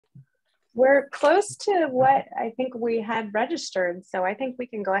We're close to what I think we had registered, so I think we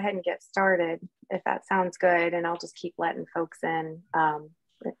can go ahead and get started if that sounds good, and I'll just keep letting folks in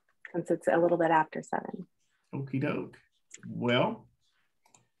since it's a little bit after 7. Okie doke. Well,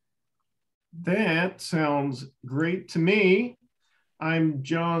 that sounds great to me. I'm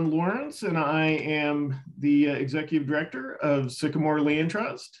John Lawrence, and I am the Executive Director of Sycamore Land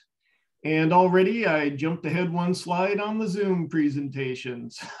Trust. And already I jumped ahead 1 slide on the Zoom presentation.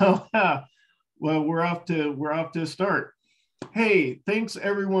 So, well, we're off to start. Hey, thanks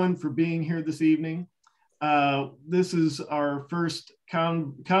everyone for being here this evening. This is our first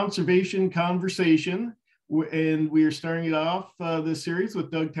conservation conversation, and we are starting it off this series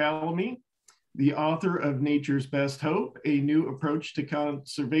with Doug Tallamy, the author of Nature's Best Hope, a new approach to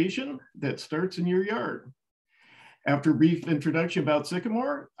conservation that starts in your yard. After a brief introduction about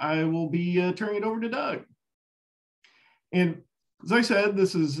Sycamore, I will be turning it over to Doug. And as I said,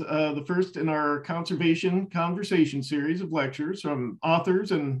 this is the first in our conservation conversation series of lectures from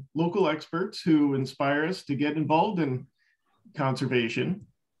authors and local experts who inspire us to get involved in conservation.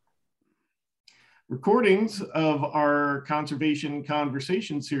 Recordings of our conservation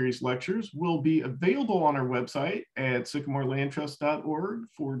conversation series lectures will be available on our website at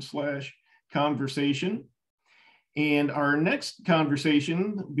sycamorelandtrust.org/conversation. And our next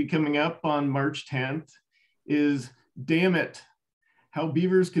conversation will be coming up on March 10th is Damn It, How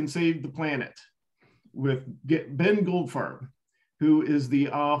Beavers Can Save the Planet with Ben Goldfarb, who is the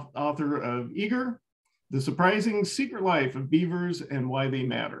author of Eager, The Surprising Secret Life of Beavers and Why They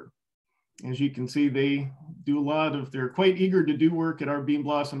Matter. As you can see, they do a lot of, they're quite eager to do work at our Bean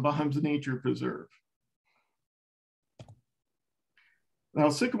Blossom Bottoms Nature Preserve. Now,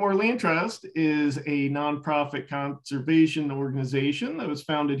 Sycamore Land Trust is a nonprofit conservation organization that was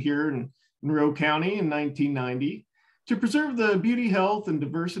founded here in Monroe County in 1990 to preserve the beauty, health, and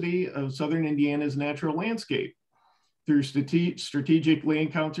diversity of Southern Indiana's natural landscape through strategic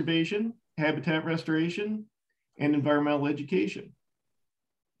land conservation, habitat restoration, and environmental education.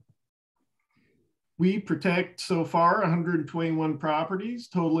 We protect so far 121 properties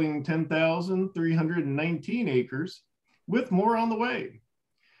totaling 10,319 acres, with more on the way.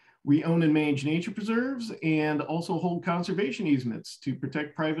 We own and manage nature preserves and also hold conservation easements to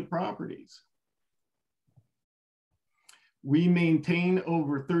protect private properties. We maintain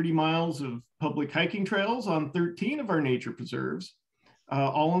over 30 miles of public hiking trails on 13 of our nature preserves,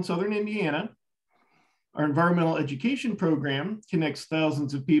 all in Southern Indiana. Our environmental education program connects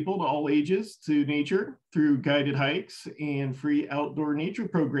thousands of people to all ages to nature through guided hikes and free outdoor nature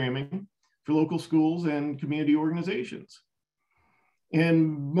programming for local schools and community organizations.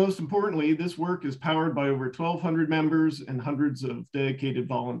 And most importantly, this work is powered by over 1,200 members and hundreds of dedicated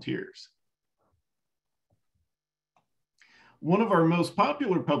volunteers. One of our most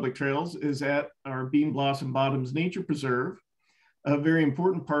popular public trails is at our Bean Blossom Bottoms Nature Preserve, a very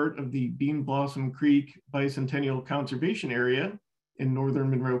important part of the Bean Blossom Creek Bicentennial Conservation Area in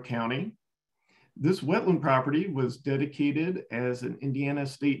northern Monroe County. This wetland property was dedicated as an Indiana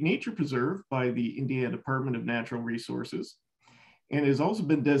State Nature Preserve by the Indiana Department of Natural Resources, and has also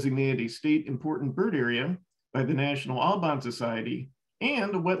been designated a state important bird area by the National Audubon Society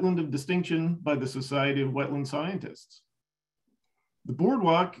and a wetland of distinction by the Society of Wetland Scientists. The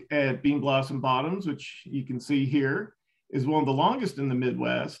boardwalk at Bean Blossom Bottoms, which you can see here, is one of the longest in the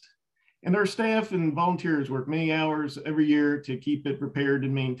Midwest, and our staff and volunteers work many hours every year to keep it repaired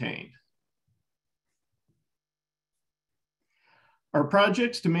and maintained. Our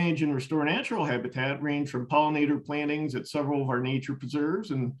projects to manage and restore natural habitat range from pollinator plantings at several of our nature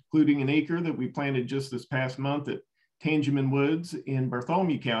preserves, including an acre that we planted just this past month at Tangeman Woods in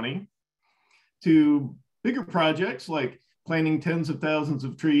Bartholomew County, to bigger projects like planting tens of thousands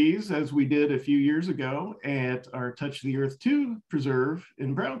of trees, as we did a few years ago at our Touch the Earth 2 preserve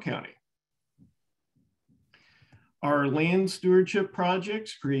in Brown County. Our land stewardship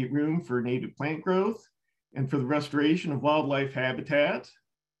projects create room for native plant growth and for the restoration of wildlife habitat.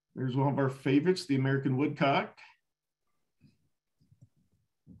 There's one of our favorites, the American woodcock.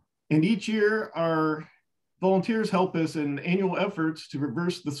 And each year, our volunteers help us in annual efforts to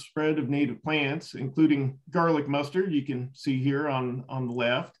reverse the spread of native plants, including garlic mustard, you can see here on the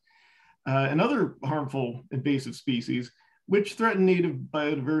left, and other harmful invasive species, which threaten native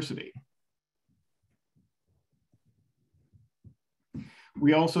biodiversity.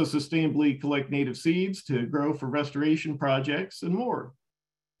 We also sustainably collect native seeds to grow for restoration projects and more.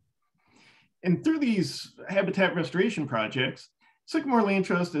 And through these habitat restoration projects, Sycamore Land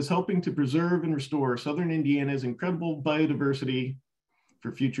Trust is helping to preserve and restore Southern Indiana's incredible biodiversity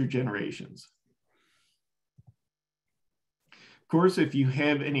for future generations. course, if you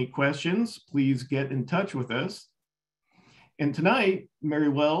have any questions, please get in touch with us. And tonight, Mary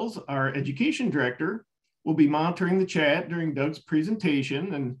Wells, our education director, will be monitoring the chat during Doug's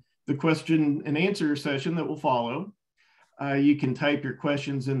presentation and the question and answer session that will follow. You can type your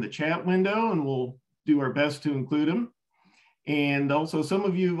questions in the chat window and we'll do our best to include them. And also some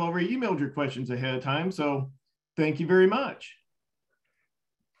of you have already emailed your questions ahead of time, so thank you very much.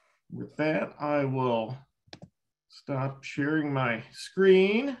 With that, I will stop sharing my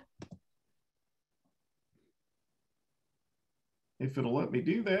screen. If it'll let me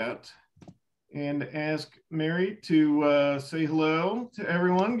do that, and ask Mary to say hello to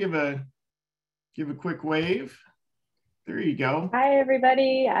everyone. Give a quick wave. There you go. Hi,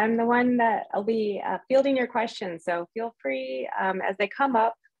 everybody. I'm the one that I'll be fielding your questions. So feel free as they come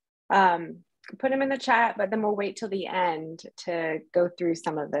up, put them in the chat, but then we'll wait till the end to go through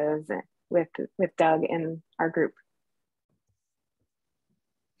some of those with Doug and our group.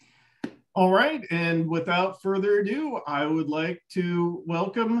 All right, and without further ado, I would like to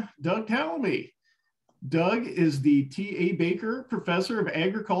welcome Doug Tallamy. Doug is the T.A. Baker Professor of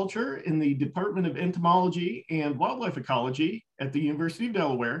Agriculture in the Department of Entomology and Wildlife Ecology at the University of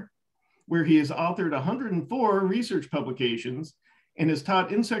Delaware, where he has authored 104 research publications and has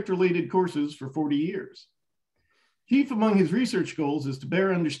taught insect-related courses for 40 years. Chief among his research goals is to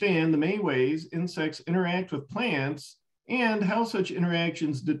better understand the many ways insects interact with plants and how such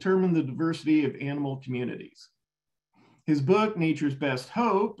interactions determine the diversity of animal communities. His book, Nature's Best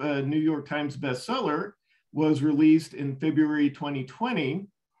Hope, a New York Times bestseller, was released in February 2020,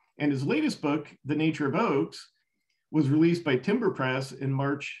 and his latest book, The Nature of Oaks, was released by Timber Press in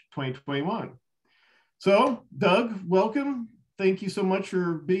March 2021. So, Doug, welcome. Thank you so much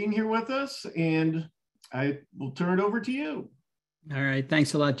for being here with us, and I will turn it over to you. All right,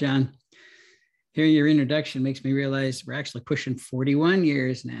 thanks a lot, John. Hearing your introduction makes me realize we're actually pushing 41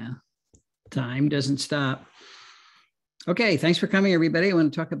 years now. Time doesn't stop. Okay, thanks for coming, everybody. I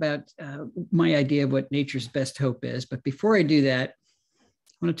want to talk about my idea of what nature's best hope is. But before I do that,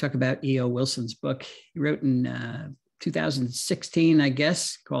 I want to talk about E.O. Wilson's book. He wrote in 2016, I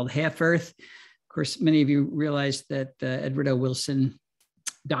guess, called Half Earth. Of course, many of you realize that Edward O. Wilson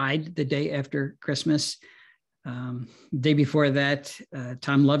died the day after Christmas. The day before that,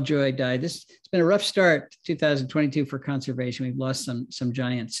 Tom Lovejoy died. It's been a rough start, 2022, for conservation. We've lost some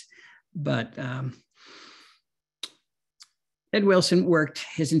giants, but Ed Wilson worked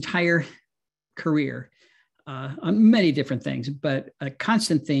his entire career on many different things, but a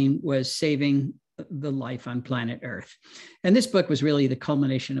constant theme was saving the life on planet Earth. And this book was really the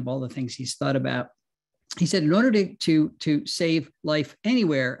culmination of all the things he's thought about. He said, in order to save life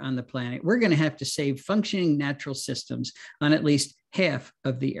anywhere on the planet, we're going to have to save functioning natural systems on at least half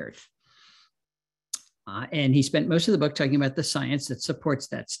of the Earth. And he spent most of the book talking about the science that supports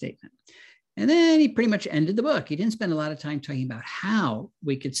that statement. And then he pretty much ended the book. He didn't spend a lot of time talking about how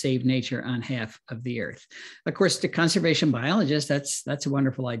we could save nature on half of the Earth. Of course, to conservation biologists, that's a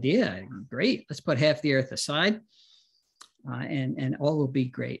wonderful idea. Great, let's put half the Earth aside and all will be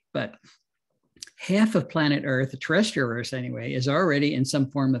great. But half of planet Earth, the terrestrial Earth anyway, is already in some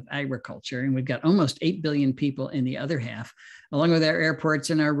form of agriculture. And we've got almost 8 billion people in the other half, along with our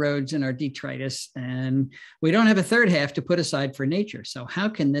airports and our roads and our detritus. And we don't have a third half to put aside for nature. So how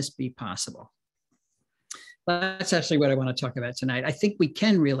can this be possible? That's actually what I want to talk about tonight. I think we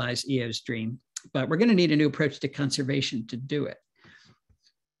can realize EO's dream, but we're going to need a new approach to conservation to do it.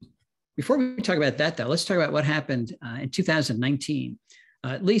 Before we talk about that, though, let's talk about what happened in 2019.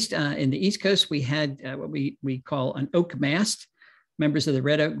 At least in the East Coast, we had what we call an oak mast. Members of the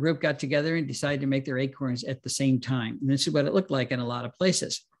Red Oak group got together and decided to make their acorns at the same time. And this is what it looked like in a lot of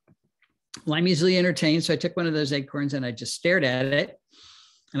places. Well, I'm easily entertained, so I took one of those acorns and I just stared at it.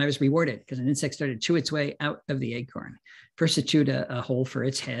 And I was rewarded because an insect started to chew its way out of the acorn. First, it chewed a hole for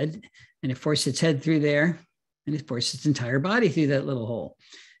its head, and it forced its head through there, and it forced its entire body through that little hole.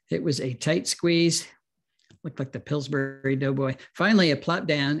 It was a tight squeeze. Looked like the Pillsbury Doughboy. Finally, it plopped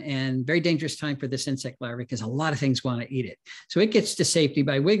down, and very dangerous time for this insect larvae because a lot of things want to eat it. So it gets to safety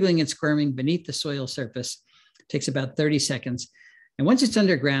by wiggling and squirming beneath the soil surface. It takes about 30 seconds. And once it's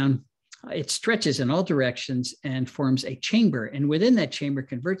underground, it stretches in all directions and forms a chamber. And within that chamber,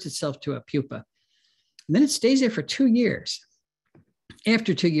 converts itself to a pupa. And then it stays there for 2 years.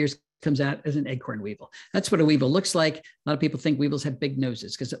 After 2 years, comes out as an acorn weevil. That's what a weevil looks like. A lot of people think weevils have big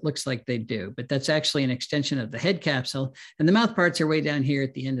noses because it looks like they do, but that's actually an extension of the head capsule, and the mouth parts are way down here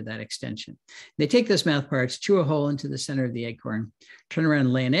at the end of that extension. They take those mouth parts, chew a hole into the center of the acorn, turn around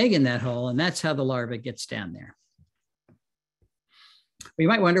and lay an egg in that hole, and that's how the larva gets down there. You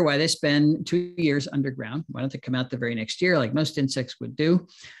might wonder why they spend 2 years underground. Why don't they come out the very next year like most insects would do?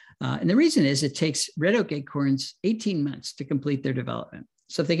 And the reason is it takes red oak acorns 18 months to complete their development.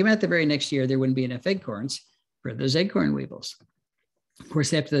 So if they come out the very next year, there wouldn't be enough acorns for those acorn weevils. Of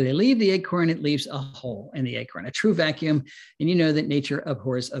course, after they leave the acorn, it leaves a hole in the acorn, a true vacuum. And you know that nature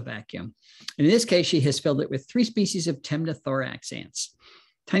abhors a vacuum. And in this case, she has filled it with 3 species of temnothorax ants,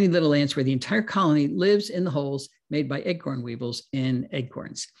 tiny little ants where the entire colony lives in the holes made by acorn weevils in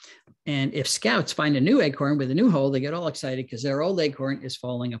acorns. And if scouts find a new acorn with a new hole, they get all excited because their old acorn is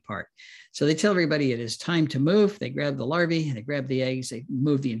falling apart. So they tell everybody it is time to move. They grab the larvae, they grab the eggs, they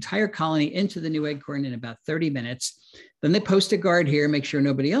move the entire colony into the new acorn in about 30 minutes. Then they post a guard here, make sure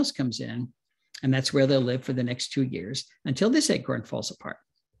nobody else comes in. And that's where they'll live for the next 2 years until this acorn falls apart.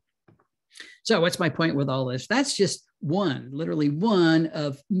 So what's my point with all this? That's just one, literally one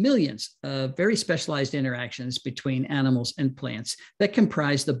of millions of very specialized interactions between animals and plants that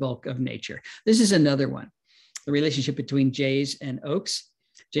comprise the bulk of nature. This is another one, the relationship between jays and oaks.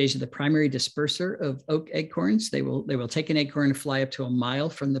 Jays are the primary disperser of oak acorns. They will take an acorn and fly up to a mile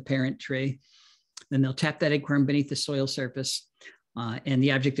from the parent tree. Then they'll tap that acorn beneath the soil surface. And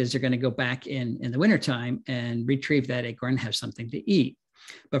the object is they're going to go back in the wintertime and retrieve that acorn and have something to eat.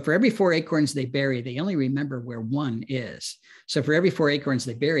 But for every 4 acorns they bury, they only remember where one is. So for every 4 acorns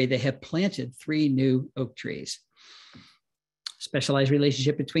they bury, they have planted 3 new oak trees. Specialized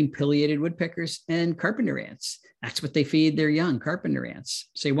relationship between pileated woodpeckers and carpenter ants. That's what they feed their young, carpenter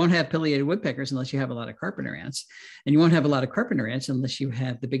ants. So you won't have pileated woodpeckers unless you have a lot of carpenter ants. And you won't have a lot of carpenter ants unless you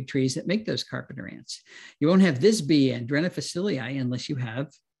have the big trees that make those carpenter ants. You won't have this bee, Andrena facilii, unless you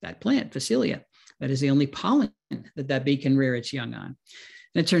have that plant, Facilia. That is the only pollen that bee can rear its young on.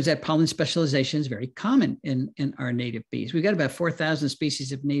 And it turns out pollen specialization is very common in our native bees. We've got about 4,000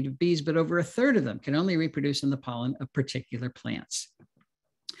 species of native bees, but over 1/3 of them can only reproduce in the pollen of particular plants.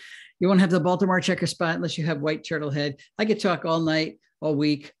 You won't have the Baltimore checker spot unless you have white turtlehead. I could talk all night, all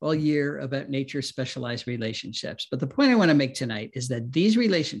week, all year about nature's specialized relationships. But the point I want to make tonight is that these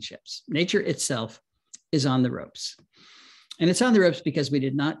relationships, nature itself, is on the ropes. And it's on the ropes because we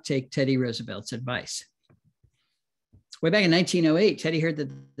did not take Teddy Roosevelt's advice. Way back in 1908, Teddy heard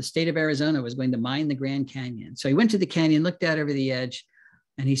that the state of Arizona was going to mine the Grand Canyon. So he went to the canyon, looked out over the edge,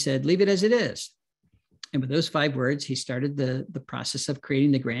 and he said, leave it as it is. And with those 5 words, he started the process of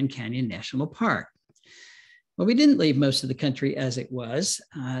creating the Grand Canyon National Park. Well, we didn't leave most of the country as it was.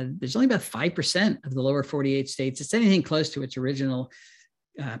 There's only about 5% of the lower 48 states. It's anything close to its original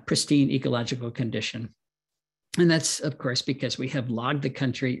pristine ecological condition. And that's, of course, because we have logged the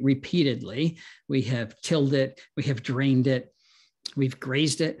country repeatedly. We have tilled it. We have drained it. We've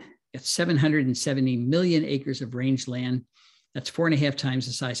grazed it. It's 770 million acres of rangeland. That's 4.5 times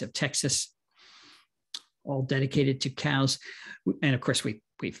the size of Texas, all dedicated to cows. And of course,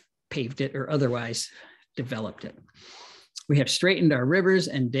 we've paved it or otherwise developed it. We have straightened our rivers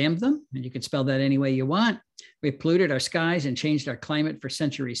and dammed them, and you can spell that any way you want. We've polluted our skies and changed our climate for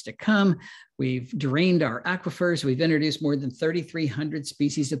centuries to come. We've drained our aquifers. We've introduced more than 3,300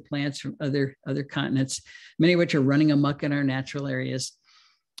 species of plants from other continents, many of which are running amok in our natural areas.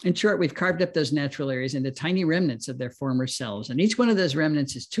 In short, we've carved up those natural areas into tiny remnants of their former selves. And each one of those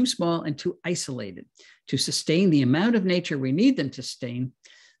remnants is too small and too isolated to sustain the amount of nature we need them to sustain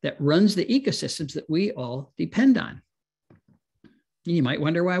that runs the ecosystems that we all depend on. You might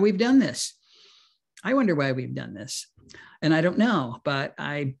wonder why we've done this. I wonder why we've done this. And I don't know, but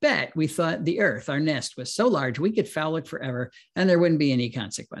I bet we thought the earth, our nest, was so large we could foul it forever and there wouldn't be any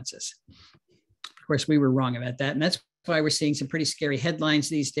consequences. Of course, we were wrong about that. And that's why we're seeing some pretty scary headlines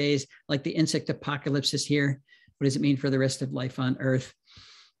these days, like the insect apocalypse is here. What does it mean for the rest of life on Earth?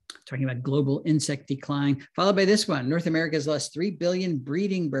 Talking about global insect decline, followed by this one. North America has lost 3 billion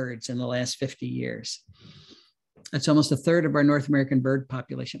breeding birds in the last 50 years. That's almost 1/3 of our North American bird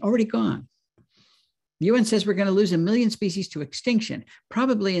population already gone. The UN says we're going to lose 1 million species to extinction,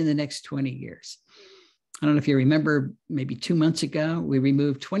 probably in the next 20 years. I don't know if you remember, maybe 2 months ago, we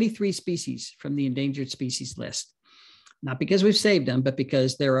removed 23 species from the endangered species list. Not because we've saved them, but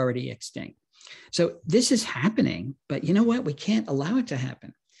because they're already extinct. So this is happening, but you know what? We can't allow it to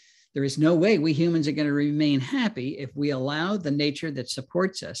happen. There is no way we humans are going to remain happy if we allow the nature that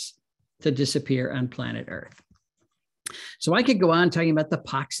supports us to disappear on planet Earth. So I could go on talking about the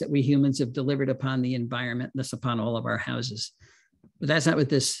pox that we humans have delivered upon the environment, thus upon all of our houses. But that's not what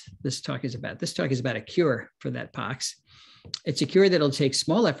this talk is about. This talk is about a cure for that pox. It's a cure that'll take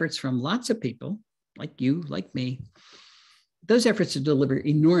small efforts from lots of people, like you, like me. Those efforts to deliver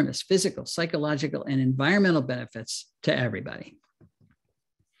enormous physical, psychological, and environmental benefits to everybody.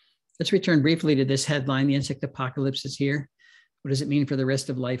 Let's return briefly to this headline. The insect apocalypse is here. What does it mean for the rest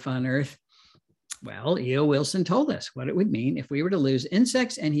of life on Earth? Well, E.O. Wilson told us what it would mean if we were to lose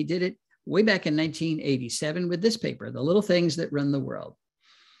insects, and he did it way back in 1987 with this paper, The Little Things That Run the World.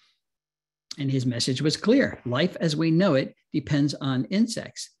 And his message was clear. Life as we know it depends on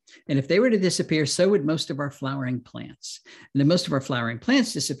insects. And if they were to disappear, so would most of our flowering plants. And if most of our flowering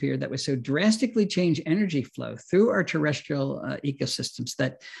plants disappeared, that would so drastically change energy flow through our terrestrial ecosystems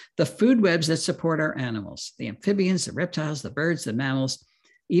that the food webs that support our animals, the amphibians, the reptiles, the birds, the mammals,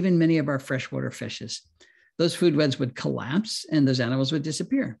 even many of our freshwater fishes, those food webs would collapse and those animals would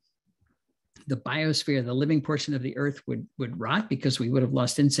disappear. The biosphere, the living portion of the earth would rot because we would have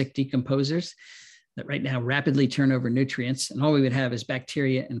lost insect decomposers that right now rapidly turn over nutrients, and all we would have is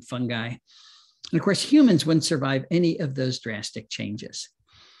bacteria and fungi. And of course, humans wouldn't survive any of those drastic changes.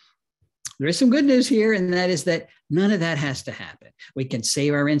 There is some good news here, and that is that none of that has to happen. We can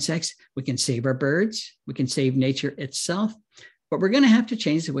save our insects, we can save our birds, we can save nature itself, but we're going to have to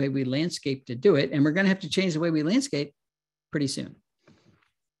change the way we landscape to do it, and we're going to have to change the way we landscape pretty soon.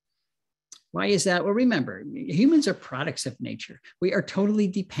 Why is that? Well, remember, humans are products of nature. We are totally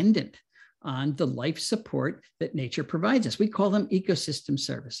dependent on the life support that nature provides us. We call them ecosystem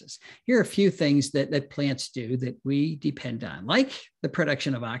services. Here are a few things that plants do that we depend on, like the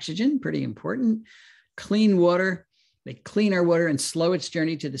production of oxygen, pretty important, clean water. They clean our water and slow its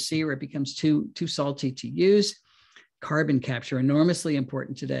journey to the sea where it becomes too salty to use. Carbon capture, enormously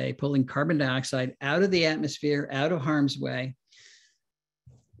important today, pulling carbon dioxide out of the atmosphere, out of harm's way,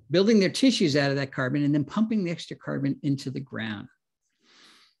 building their tissues out of that carbon, and then pumping the extra carbon into the ground.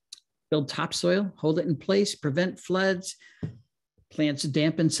 Build topsoil, hold it in place, prevent floods. Plants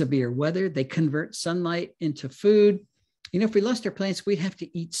dampen severe weather. They convert sunlight into food. You know, if we lost our plants, we'd have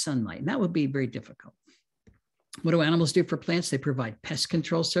to eat sunlight, and that would be very difficult. What do animals do for plants? They provide pest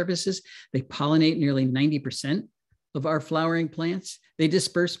control services. They pollinate nearly 90% of our flowering plants. They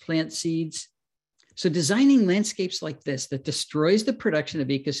disperse plant seeds. So designing landscapes like this that destroys the production of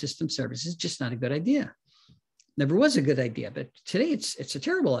ecosystem services is just not a good idea. Never was a good idea, but today it's a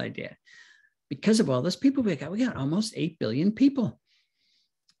terrible idea. Because of all this people, we got almost 8 billion people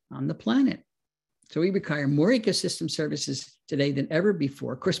on the planet. So we require more ecosystem services today than ever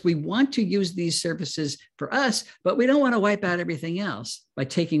before. Of course, we want to use these services for us, but we don't want to wipe out everything else by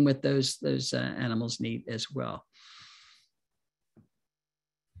taking what those animals need as well.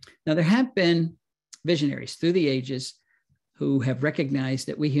 Now, there have been visionaries through the ages who have recognized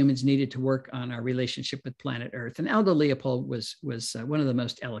that we humans needed to work on our relationship with planet Earth. And Aldo Leopold was one of the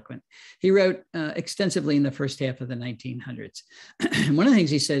most eloquent. He wrote extensively in the first half of the 1900s. One of the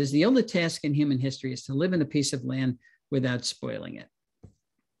things he said is the only task in human history is to live in a piece of land without spoiling it.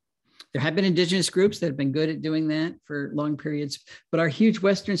 There have been indigenous groups that have been good at doing that for long periods, but our huge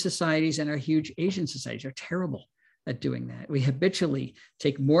Western societies and our huge Asian societies are terrible at doing that. We habitually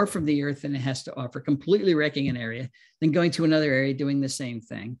take more from the earth than it has to offer, completely wrecking an area, then going to another area doing the same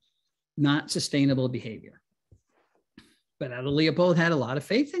thing. Not sustainable behavior. But Aldo Leopold had a lot of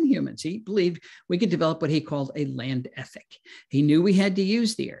faith in humans. He believed we could develop what he called a land ethic. He knew we had to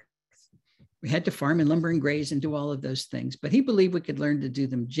use the earth. We had to farm and lumber and graze and do all of those things, but he believed we could learn to do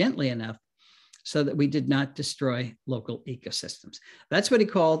them gently enough so that we did not destroy local ecosystems. That's what he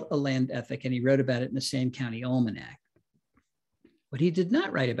called a land ethic, and he wrote about it in the Sand County Almanac. What he did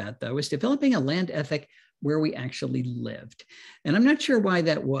not write about, though, was developing a land ethic where we actually lived. And I'm not sure why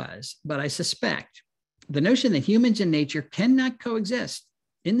that was, but I suspect the notion that humans and nature cannot coexist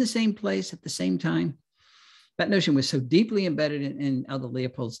in the same place at the same time, that notion was so deeply embedded in Aldo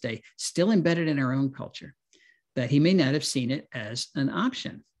Leopold's day, still embedded in our own culture, that he may not have seen it as an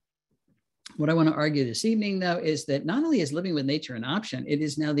option. What I want to argue this evening, though, is that not only is living with nature an option, it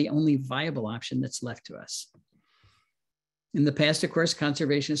is now the only viable option that's left to us. In the past, of course,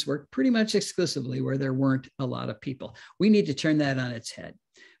 conservationists worked pretty much exclusively where there weren't a lot of people. We need to turn that on its head.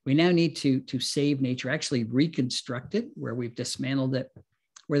 We now need to save nature, actually reconstruct it where we've dismantled it,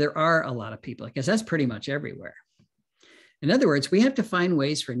 where there are a lot of people, because that's pretty much everywhere. In other words, we have to find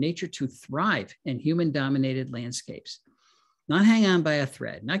ways for nature to thrive in human-dominated landscapes. Not hang on by a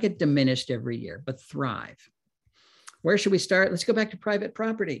thread, not get diminished every year, but thrive. Where should we start? Let's go back to private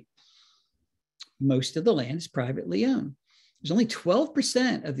property. Most of the land is privately owned. There's only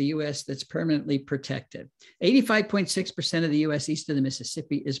 12% of the US that's permanently protected. 85.6% of the US east of the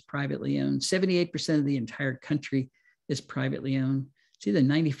Mississippi is privately owned. 78% of the entire country is privately owned. It's either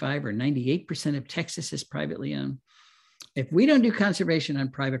 95 or 98% of Texas is privately owned. If we don't do conservation on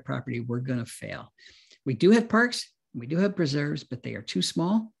private property, we're going to fail. We do have parks. We do have preserves, but they are too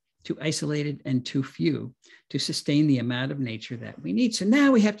small, too isolated, and too few to sustain the amount of nature that we need. So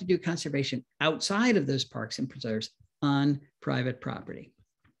now we have to do conservation outside of those parks and preserves on private property.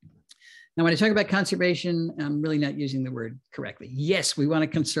 Now, when I talk about conservation, I'm really not using the word correctly. Yes, we want to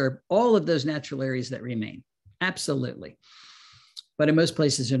conserve all of those natural areas that remain. Absolutely. But in most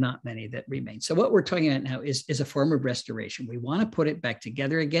places, there are not many that remain. So what we're talking about now is a form of restoration. We want to put it back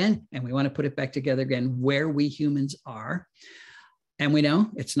together again, and we want to put it back together again where we humans are. And we know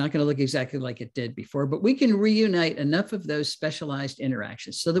it's not going to look exactly like it did before, but we can reunite enough of those specialized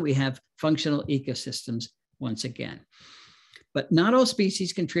interactions so that we have functional ecosystems once again. But not all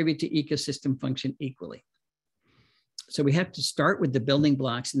species contribute to ecosystem function equally. So we have to start with the building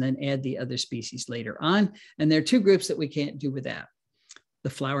blocks and then add the other species later on. And there are two groups that we can't do without. The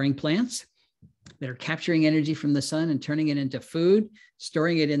flowering plants that are capturing energy from the sun and turning it into food,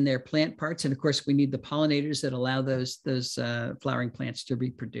 storing it in their plant parts. And of course, we need the pollinators that allow those flowering plants to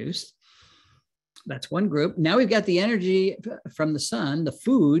reproduce. That's one group. Now we've got the energy from the sun, the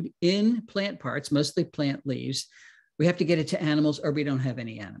food in plant parts, mostly plant leaves. We have to get it to animals or we don't have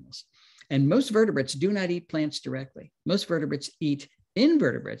any animals. And most vertebrates do not eat plants directly. Most vertebrates eat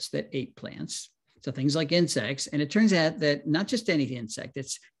invertebrates that ate plants. So things like insects. And it turns out that not just any insect,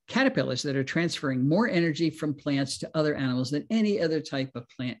 it's caterpillars that are transferring more energy from plants to other animals than any other type of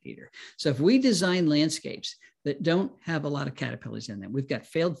plant eater. So if we design landscapes that don't have a lot of caterpillars in them, we've got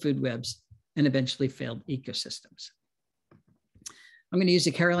failed food webs and eventually failed ecosystems. I'm going to use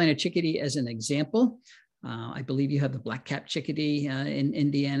the Carolina chickadee as an example. I believe you have the black-capped chickadee in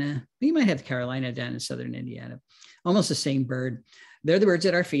Indiana. You might have Carolina down in southern Indiana. Almost the same bird. They're the birds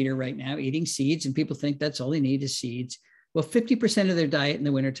at our feeder right now, eating seeds, and people think that's all they need is seeds. Well, 50% of their diet in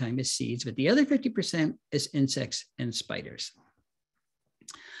the wintertime is seeds, but the other 50% is insects and spiders.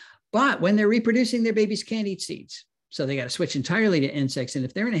 But when they're reproducing, their babies can't eat seeds. So they got to switch entirely to insects. And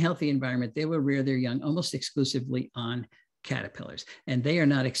if they're in a healthy environment, they will rear their young almost exclusively on caterpillars, and they are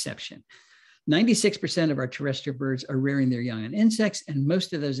not exception. 96% of our terrestrial birds are rearing their young on insects, and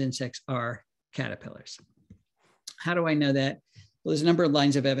most of those insects are caterpillars. How do I know that? Well, there's a number of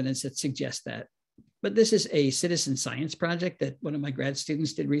lines of evidence that suggest that. But this is a citizen science project that one of my grad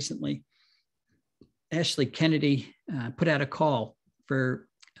students did recently. Ashley Kennedy put out a call for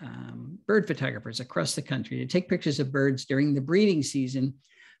bird photographers across the country to take pictures of birds during the breeding season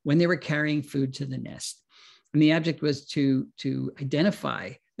when they were carrying food to the nest. And the object was to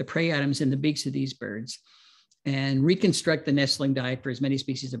identify the prey items in the beaks of these birds and reconstruct the nestling diet for as many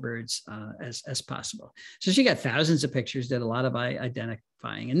species of birds as possible. So she got thousands of pictures, did a lot of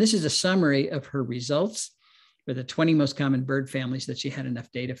identifying. And this is a summary of her results for the 20 most common bird families that she had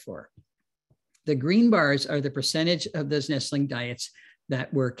enough data for. The green bars are the percentage of those nestling diets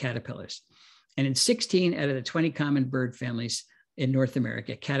that were caterpillars. And in 16 out of the 20 common bird families in North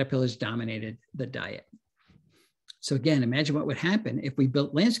America, caterpillars dominated the diet. So again, imagine what would happen if we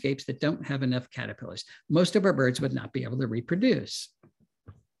built landscapes that don't have enough caterpillars. Most of our birds would not be able to reproduce.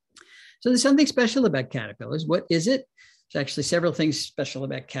 So there's something special about caterpillars. What is it? There's actually several things special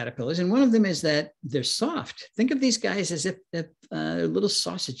about caterpillars. And one of them is that they're soft. Think of these guys as if they're little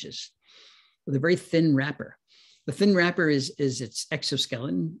sausages with a very thin wrapper. The thin wrapper is its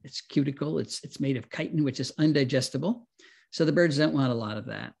exoskeleton, its cuticle. It's made of chitin, which is undigestible. So the birds don't want a lot of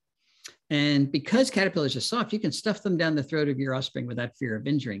that. And because caterpillars are soft, you can stuff them down the throat of your offspring without fear of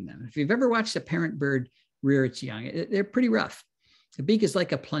injuring them. If you've ever watched a parent bird rear its young, they're pretty rough. The beak is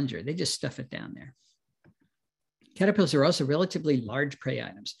like a plunger. They just stuff it down there. Caterpillars are also relatively large prey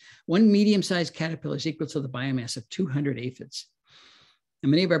items. One medium-sized caterpillar is equal to the biomass of 200 aphids.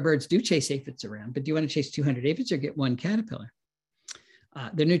 And many of our birds do chase aphids around, but do you want to chase 200 aphids or get one caterpillar?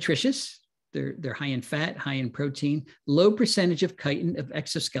 They're nutritious. They're high in fat, high in protein, low percentage of chitin of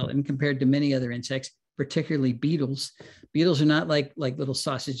exoskeleton compared to many other insects, particularly beetles. Beetles are not like little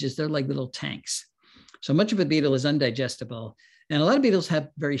sausages. They're like little tanks. So much of a beetle is undigestible. And a lot of beetles have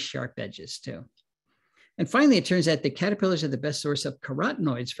very sharp edges too. And finally, it turns out that caterpillars are the best source of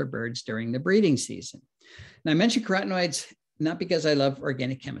carotenoids for birds during the breeding season. Now I mentioned carotenoids not because I love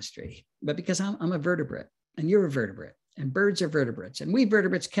organic chemistry, but because I'm a vertebrate and you're a vertebrate. And birds are vertebrates, and we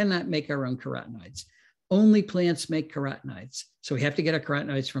vertebrates cannot make our own carotenoids. Only plants make carotenoids. So we have to get our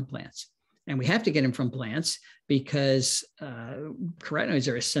carotenoids from plants. And we have to get them from plants because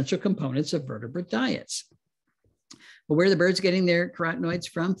carotenoids are essential components of vertebrate diets. But where are the birds getting their carotenoids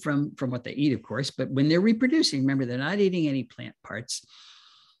from? From what they eat, of course, but when they're reproducing, remember, they're not eating any plant parts.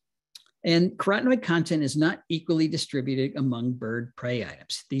 And carotenoid content is not equally distributed among bird prey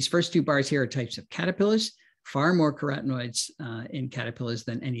items. These first two bars here are types of caterpillars. Far more carotenoids in caterpillars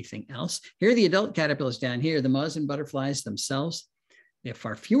than anything else. Here are the adult caterpillars down here, the moths and butterflies themselves. They have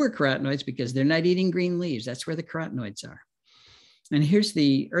far fewer carotenoids because they're not eating green leaves. That's where the carotenoids are. And here's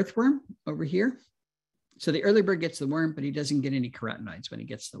the earthworm over here. So the early bird gets the worm, but he doesn't get any carotenoids when he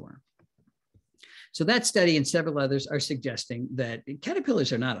gets the worm. So that study and several others are suggesting that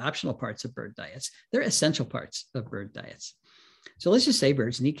caterpillars are not optional parts of bird diets. They're essential parts of bird diets. So let's just say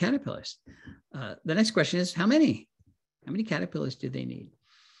birds need caterpillars. The next question is, how many? How many caterpillars do they need?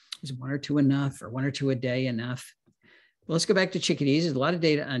 Is one or two enough, or one or two a day enough? Well, let's go back to chickadees. There's a lot of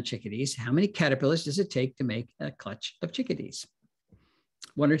data on chickadees. How many caterpillars does it take to make a clutch of chickadees?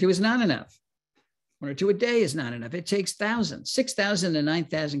 One or two is not enough. One or two a day is not enough. It takes thousands, 6,000 to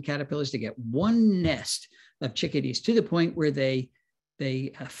 9,000 caterpillars to get one nest of chickadees to the point where they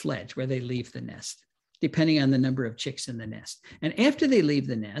fledge, where they leave the nest, depending on the number of chicks in the nest. And after they leave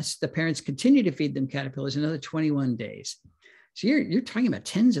the nest, the parents continue to feed them caterpillars another 21 days. So you're talking about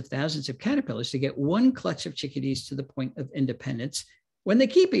tens of thousands of caterpillars to get one clutch of chickadees to the point of independence when they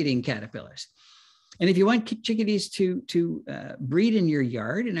keep eating caterpillars. And if you want chickadees to breed in your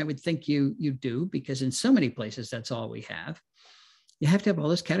yard, and I would think you do, because in so many places that's all we have, you have to have all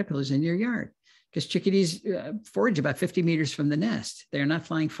those caterpillars in your yard, because chickadees forage about 50 meters from the nest. They're not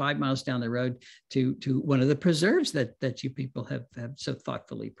flying 5 miles down the road to one of the preserves that you people have so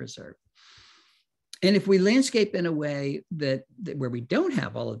thoughtfully preserved. And if we landscape in a way that where we don't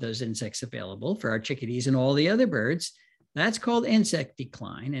have all of those insects available for our chickadees and all the other birds, that's called insect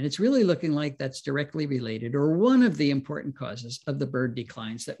decline. And it's really looking like that's directly related, or one of the important causes of the bird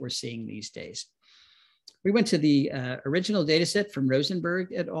declines that we're seeing these days. We went to the original data set from Rosenberg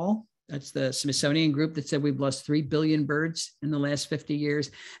et al. That's the Smithsonian group that said we've lost 3 billion birds in the last 50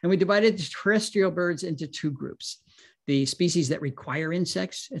 years. And we divided the terrestrial birds into two groups: the species that require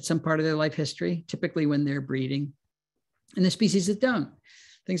insects at some part of their life history, typically when they're breeding, and the species that don't.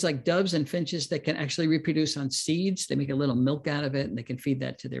 Things like doves and finches that can actually reproduce on seeds. They make a little milk out of it and they can feed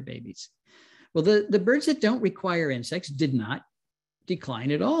that to their babies. Well, the birds that don't require insects did not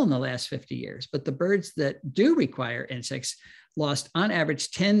decline at all in the last 50 years, but the birds that do require insects lost on average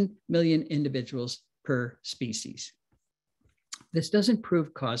 10 million individuals per species. This doesn't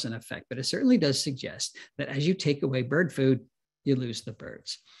prove cause and effect, but it certainly does suggest that as you take away bird food, you lose the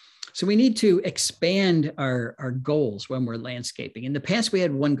birds. So we need to expand our goals when we're landscaping. In the past, we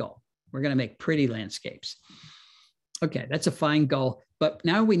had one goal. We're going to make pretty landscapes. Okay, that's a fine goal, but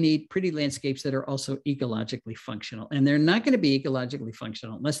now we need pretty landscapes that are also ecologically functional. And they're not going to be ecologically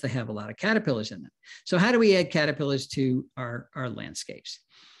functional unless they have a lot of caterpillars in them. So how do we add caterpillars to our landscapes?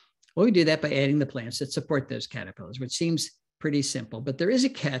 Well, we do that by adding the plants that support those caterpillars, which seems pretty simple, but there is a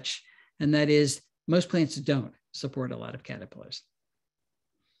catch, and that is most plants don't support a lot of caterpillars.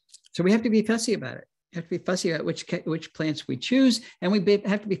 So we have to be fussy about it. We have to be fussy about which plants we choose, and we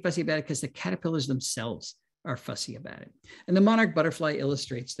have to be fussy about it because the caterpillars themselves are fussy about it. And the monarch butterfly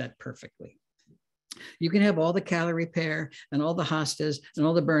illustrates that perfectly. You can have all the calorie pear and all the hostas and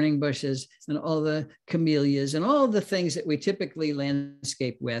all the burning bushes and all the camellias and all the things that we typically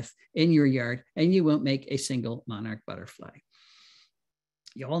landscape with in your yard, and you won't make a single monarch butterfly.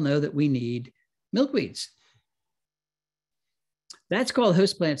 You all know that we need milkweeds. That's called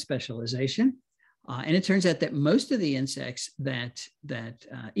host plant specialization. And it turns out that most of the insects that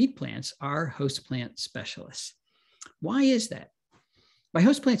eat plants are host plant specialists. Why is that? By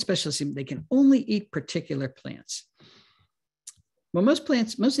host plant specialists, they can only eat particular plants. Well, most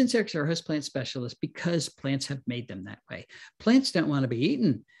insects are host plant specialists because plants have made them that way. Plants don't want to be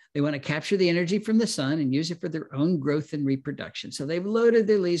eaten. They want to capture the energy from the sun and use it for their own growth and reproduction. So they've loaded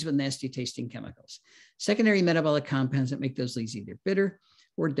their leaves with nasty tasting chemicals, secondary metabolic compounds that make those leaves either bitter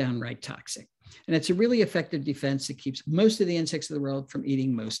or downright toxic. And it's a really effective defense that keeps most of the insects of the world from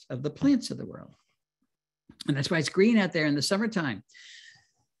eating most of the plants of the world. And that's why it's green out there in the summertime.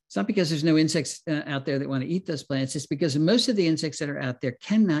 It's not because there's no insects out there that want to eat those plants. It's because most of the insects that are out there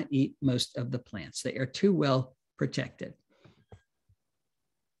cannot eat most of the plants. They are too well protected.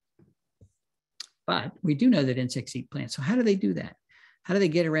 But we do know that insects eat plants. So how do they do that? How do they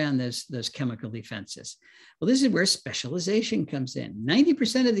get around those chemical defenses? Well, this is where specialization comes in.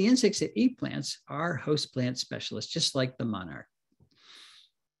 90% of the insects that eat plants are host plant specialists, just like the monarch.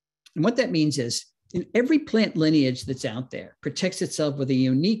 And what that means is, in every plant lineage that's out there protects itself with a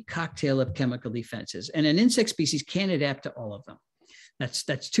unique cocktail of chemical defenses, and an insect species can't adapt to all of them.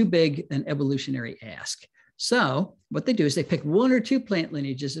 That's too big an evolutionary ask. So what they do is they pick one or two plant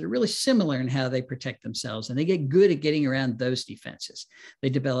lineages that are really similar in how they protect themselves, and they get good at getting around those defenses.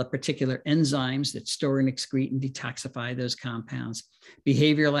 They develop particular enzymes that store and excrete and detoxify those compounds,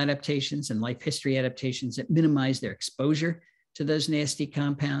 behavioral adaptations and life history adaptations that minimize their exposure to those nasty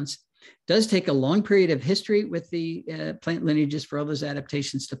compounds. It does take a long period of history with the plant lineages for all those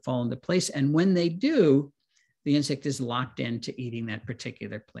adaptations to fall into place. And when they do, the insect is locked into eating that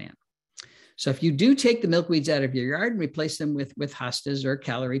particular plant. So if you do take the milkweeds out of your yard and replace them with hostas or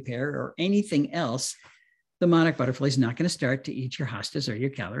calorie pear or anything else, the monarch butterfly is not going to start to eat your hostas or your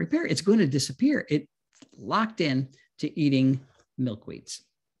calorie pear. It's going to disappear. It's locked in to eating milkweeds.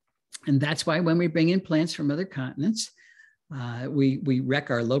 And that's why when we bring in plants from other continents, we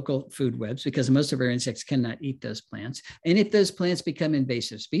wreck our local food webs because most of our insects cannot eat those plants. And if those plants become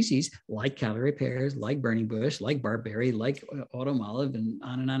invasive species, like calorie pears, like burning bush, like barberry, like autumn olive, and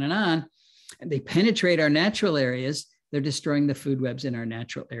on and on and on, and they penetrate our natural areas, they're destroying the food webs in our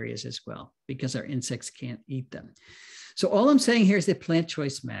natural areas as well because our insects can't eat them. So all I'm saying here is that plant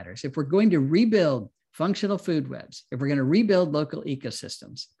choice matters. If we're going to rebuild functional food webs, if we're going to rebuild local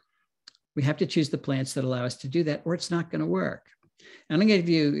ecosystems, we have to choose the plants that allow us to do that, or it's not going to work. And I'm going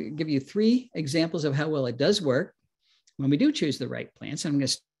to give you 3 examples of how well it does work when we do choose the right plants. I'm going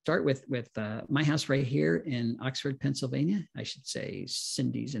to start with my house right here in Oxford, Pennsylvania. I should say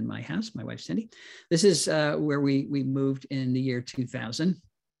Cindy's in my house, my wife Cindy. This is where we moved in the year 2000.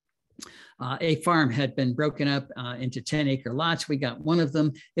 A farm had been broken up into 10-acre lots. We got one of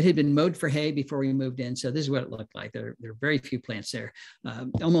them. It had been mowed for hay before we moved in. So this is what it looked like. There are very few plants there,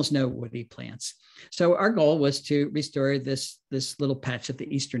 almost no woody plants. So our goal was to restore this little patch of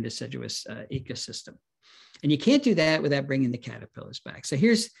the eastern deciduous ecosystem. And you can't do that without bringing the caterpillars back. So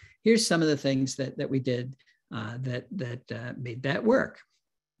here's some of the things that we did that made that work.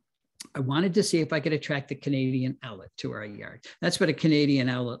 I wanted to see if I could attract the Canadian owlet to our yard. That's what a Canadian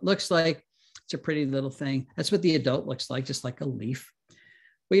owlet looks like. It's a pretty little thing. That's what the adult looks like, just like a leaf.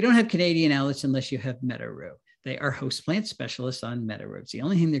 Well, you don't have Canadian owlets unless you have meadow rue. They are host plant specialists on meadow rue. It's the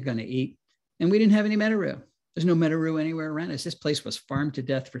only thing they're going to eat. And we didn't have any meadow rue. There's no meadow rue anywhere around us. This place was farmed to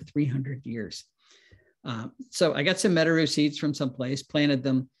death for 300 years. So I got some meadow rue seeds from someplace, planted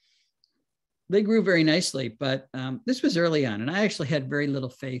them. They grew very nicely, but this was early on, and I actually had very little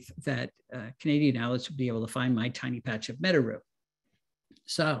faith that Canadian owlets would be able to find my tiny patch of meadow rue.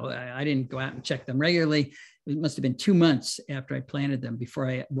 So I didn't go out and check them regularly. It must have been 2 months after I planted them before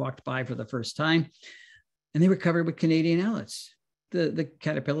I walked by for the first time, and they were covered with Canadian owlets. The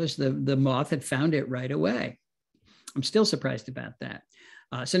caterpillars, the moth had found it right away. I'm still surprised about that.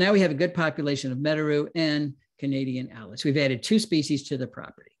 So now we have a good population of meadow rue and Canadian owlets. We've added 2 species to the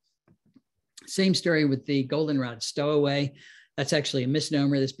property. Same story with the goldenrod stowaway. That's actually a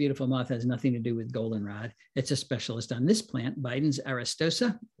misnomer. This beautiful moth has nothing to do with goldenrod. It's a specialist on this plant, Biden's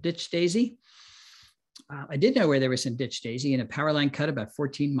aristosa, ditch daisy. I did know where there was some ditch daisy in a power line cut about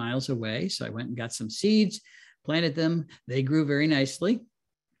 14 miles away. So I went and got some seeds, planted them. They grew very nicely.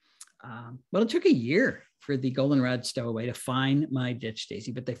 Well, it took a year for the goldenrod stowaway to find my ditch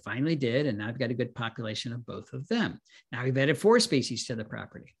daisy, but they finally did. And now I've got a good population of both of them. Now we've added 4 species to the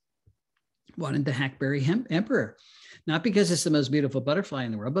property. Wanted the hackberry emperor, not because it's the most beautiful butterfly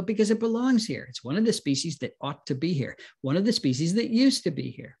in the world, but because it belongs here. It's one of the species that ought to be here, one of the species that used to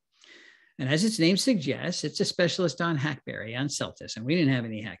be here. And as its name suggests, it's a specialist on hackberry, on Celtis, and we didn't have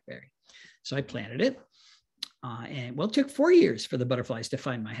any hackberry. So I planted it. And well, it took 4 years for the butterflies to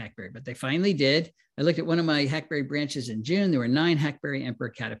find my hackberry, but they finally did. I looked at one of my hackberry branches in June. There were 9 hackberry emperor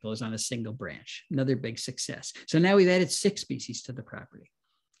caterpillars on a single branch, another big success. So now we've added 6 species to the property.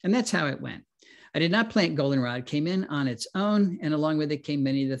 And that's how it went. I did not plant goldenrod, came in on its own, and along with it came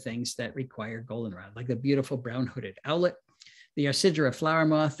many of the things that require goldenrod, like the beautiful brown-hooded owlet, the Arsidra flower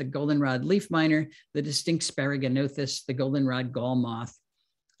moth, the goldenrod leaf miner, the distinct Sparaginothus, the goldenrod gall moth.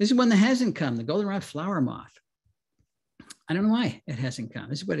 This is one that hasn't come, the goldenrod flower moth. I don't know why it hasn't come.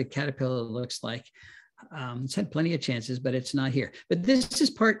 This is what a caterpillar looks like. It's had plenty of chances, but it's not here. But this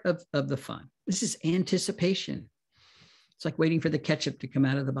is part of the fun. This is anticipation. It's like waiting for the ketchup to come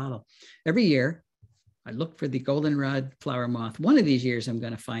out of the bottle. Every year, I look for the goldenrod flower moth. One of these years, I'm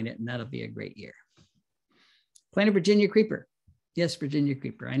going to find it, and that'll be a great year. Planted Virginia creeper. Yes, Virginia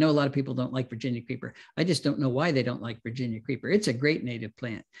creeper. I know a lot of people don't like Virginia creeper. I just don't know why they don't like Virginia creeper. It's a great native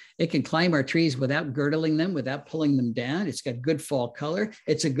plant. It can climb our trees without girdling them, without pulling them down. It's got good fall color.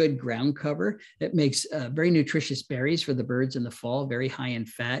 It's a good ground cover. It makes very nutritious berries for the birds in the fall, very high in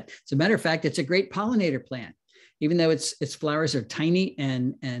fat. As a matter of fact, it's a great pollinator plant. Even though its flowers are tiny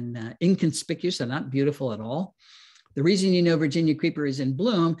and inconspicuous, they're not beautiful at all. The reason you know Virginia creeper is in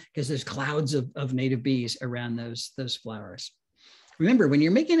bloom because there's clouds of native bees around those flowers. Remember, when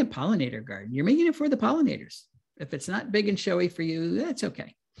you're making a pollinator garden, you're making it for the pollinators. If it's not big and showy for you, that's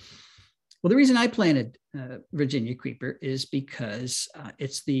okay. Well, the reason I planted Virginia creeper is because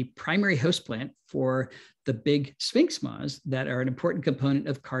it's the primary host plant for the big sphinx moths that are an important component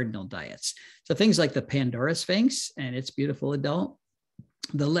of cardinal diets. So things like the Pandora sphinx and its beautiful adult,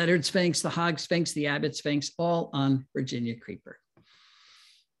 the lettered sphinx, the hog sphinx, the abbot sphinx, all on Virginia creeper.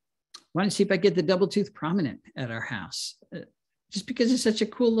 Wanted to see if I get the double-toothed prominent at our house, just because it's such a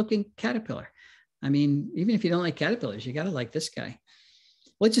cool looking caterpillar. I mean, even if you don't like caterpillars, you got to like this guy.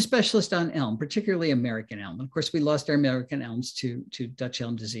 Well, it's a specialist on elm, particularly American elm. Of course, we lost our American elms to Dutch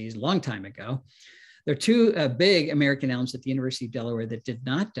elm disease a long time ago. There are two big American elms at the University of Delaware that did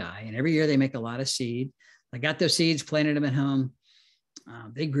not die. And every year they make a lot of seed. I got those seeds, planted them at home.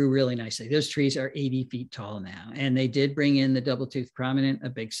 They grew really nicely. Those trees are 80 feet tall now. And they did bring in the double-toothed prominent, a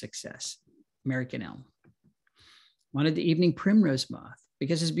big success. American elm. Wanted the evening primrose moth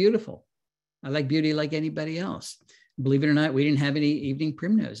because it's beautiful. I like beauty like anybody else. Believe it or not, we didn't have any evening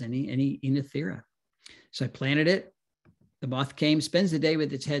primrose, any Enothera. So I planted it. The moth came, spends the day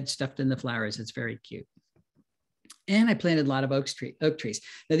with its head stuffed in the flowers. It's very cute. And I planted a lot of oak trees.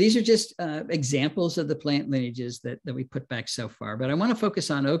 Now, these are just examples of the plant lineages that we put back so far, but I want to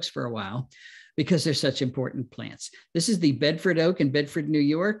focus on oaks for a while because they're such important plants. This is the Bedford oak in Bedford, New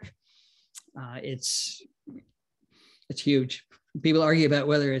York. It's huge. People argue about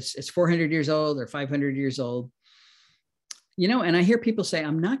whether it's 400 years old or 500 years old. You know, and I hear people say,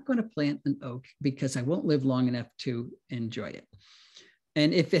 I'm not going to plant an oak because I won't live long enough to enjoy it.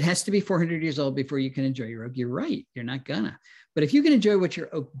 And if it has to be 400 years old before you can enjoy your oak, you're right. You're not gonna. But if you can enjoy what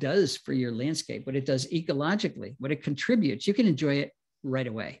your oak does for your landscape, what it does ecologically, what it contributes, you can enjoy it right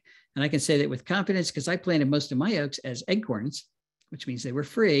away. And I can say that with confidence because I planted most of my oaks as acorns, which means they were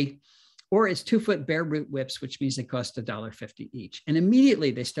free, or as 2-foot bare root whips, which means they cost $1.50 each. And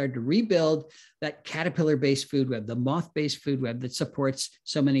immediately they started to rebuild that caterpillar-based food web, the moth-based food web that supports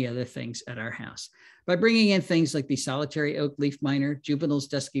so many other things at our house. By bringing in things like the solitary oak leaf miner, Juvenil's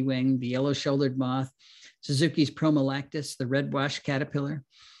dusky wing, the yellow-shouldered moth, Suzuki's promolactus, the red-washed caterpillar,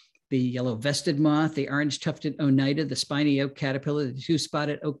 the yellow-vested moth, the orange-tufted oneida, the spiny oak caterpillar, the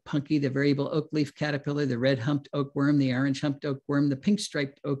two-spotted oak punky, the variable oak leaf caterpillar, the red-humped oak worm, the orange-humped oak worm, the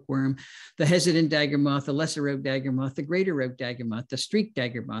pink-striped oak worm, the hesitant dagger moth, the lesser oak dagger moth, the greater oak dagger moth, the streaked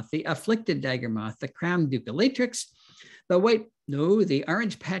dagger moth, the afflicted dagger moth, the crowned ducalatrix, the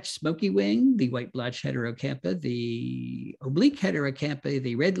orange patch smoky wing, the white blotched heterocampa, the oblique heterocampa,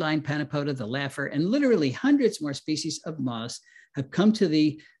 the red line panapoda, the laugher, and literally hundreds more species of moths have come to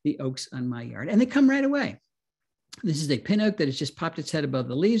the oaks on my yard, and they come right away. This is a pin oak that has just popped its head above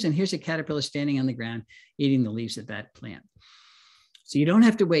the leaves, and here's a caterpillar standing on the ground eating the leaves of that plant. So you don't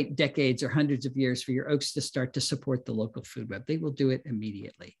have to wait decades or hundreds of years for your oaks to start to support the local food web. They will do it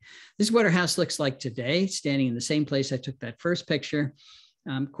immediately. This is what our house looks like today, standing in the same place I took that first picture.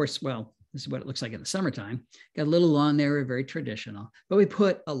 Of course, well, this is what it looks like in the summertime. Got a little lawn there, we're very traditional, but we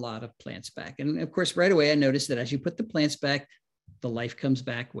put a lot of plants back. And of course, right away, I noticed that as you put the plants back, the life comes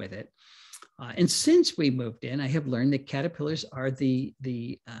back with it. And since we moved in, I have learned that caterpillars are they're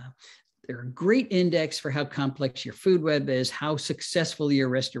a great index for how complex your food web is, how successful your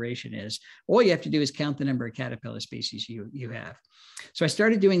restoration is. All you have to do is count the number of caterpillar species you have. So I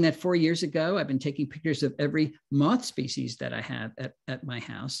started doing that 4 years ago. I've been taking pictures of every moth species that I have at my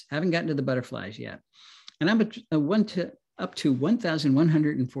house. Haven't gotten to the butterflies yet. And I'm up to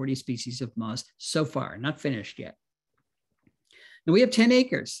 1,140 species of moths so far, not finished yet. And we have 10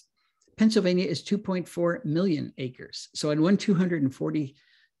 acres. Pennsylvania is 2.4 million acres. So on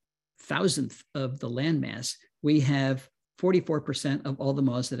 1/240,000th of the landmass, we have 44% of all the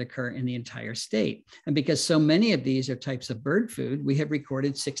moths that occur in the entire state. And because so many of these are types of bird food, we have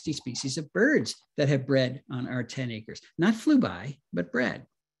recorded 60 species of birds that have bred on our 10 acres. Not flew by, but bred.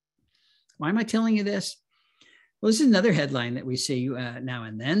 Why am I telling you this? Well, this is another headline that we see now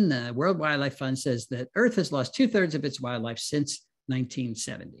and then. The World Wildlife Fund says that Earth has lost 2/3 of its wildlife since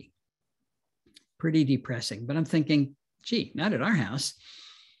 1970. Pretty depressing, but I'm thinking, gee, not at our house.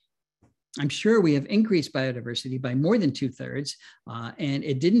 I'm sure we have increased biodiversity by more than 2/3, and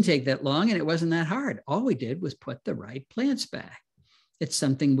it didn't take that long and it wasn't that hard. All we did was put the right plants back. It's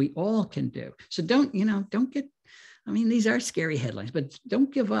something we all can do. So don't get, I mean, these are scary headlines, but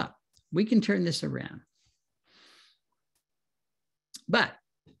don't give up. We can turn this around. But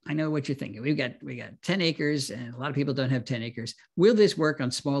I know what you're thinking. We got 10 acres and a lot of people don't have 10 acres. Will this work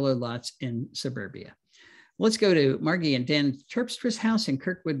on smaller lots in suburbia? Let's go to Margie and Dan Terpstra's house in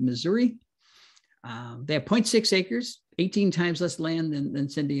Kirkwood, Missouri. They have 0.6 acres, 18 times less land than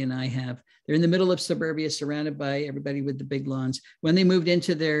Cindy and I have. They're in the middle of suburbia, surrounded by everybody with the big lawns. When they moved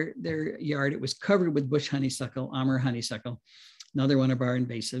into their yard, it was covered with bush honeysuckle, Amur honeysuckle, another one of our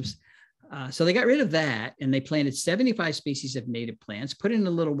invasives. So they got rid of that and they planted 75 species of native plants, put in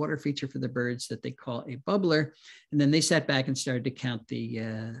a little water feature for the birds that they call a bubbler. And then they sat back and started to count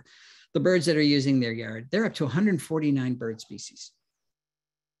the birds that are using their yard. They're up to 149 bird species,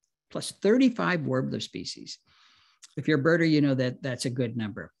 plus 35 warbler species. If you're a birder, you know that that's a good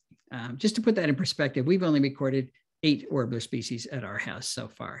number. Just to put that in perspective, we've only recorded 8 warbler species at our house so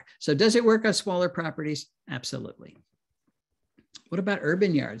far. So does it work on smaller properties? Absolutely. What about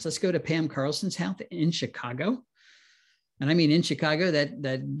urban yards? Let's go to Pam Carlson's house in Chicago. And I mean, in Chicago,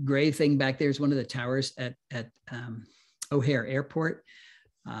 that gray thing back there is one of the towers at O'Hare Airport.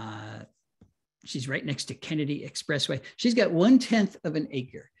 She's right next to Kennedy Expressway. She's got 1/10 of an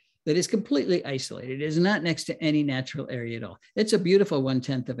acre that is completely isolated. It is not next to any natural area at all. It's a beautiful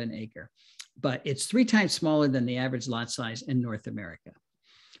 1/10 of an acre, but it's 3 times smaller than the average lot size in North America.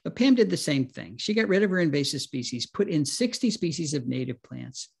 But Pam did the same thing. She got rid of her invasive species, put in 60 species of native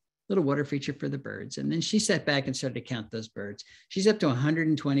plants, little water feature for the birds. And then she sat back and started to count those birds. She's up to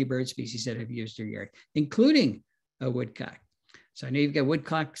 120 bird species that have used her yard, including a woodcock. So I know you've got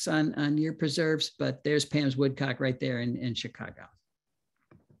woodcocks on your preserves, but there's Pam's woodcock right there in Chicago.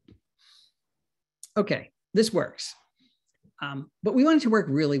 Okay, this works. But we want it to work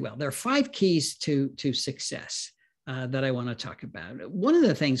really well. There are 5 keys to success that I want to talk about. One of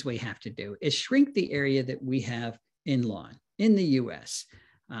the things we have to do is shrink the area that we have in lawn in the US.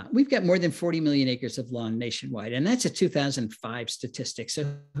 We've got more than 40 million acres of lawn nationwide, and that's a 2005 statistic.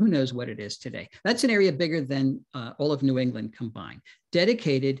 So who knows what it is today? That's an area bigger than all of New England combined,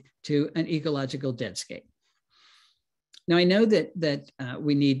 dedicated to an ecological deadscape. Now, I know that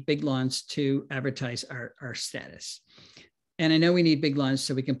we need big lawns to advertise our status. And I know we need big lawns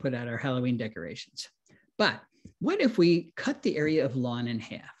so we can put out our Halloween decorations. But what if we cut the area of lawn in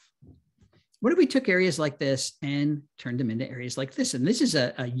half? What if we took areas like this and turned them into areas like this? And this is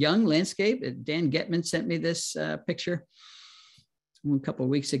a young landscape. Dan Getman sent me this picture a couple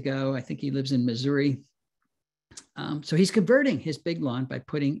of weeks ago. I think he lives in Missouri. So he's converting his big lawn by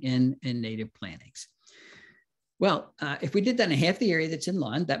putting in native plantings. Well, if we did that in half the area that's in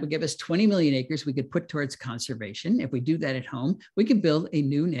lawn, that would give us 20 million acres we could put towards conservation. If we do that at home, we can build a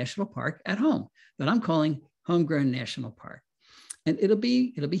new national park at home that I'm calling Homegrown National Park. And it'll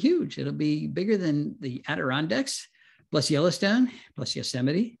be huge. It'll be bigger than the Adirondacks, plus Yellowstone, plus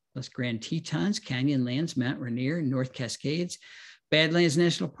Yosemite, plus Grand Tetons, Canyonlands, Mount Rainier, North Cascades, Badlands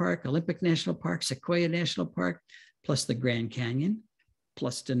National Park, Olympic National Park, Sequoia National Park, plus the Grand Canyon,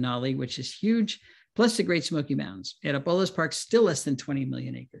 plus Denali, which is huge, plus the Great Smoky Mountains. Add up all those parks, still less than 20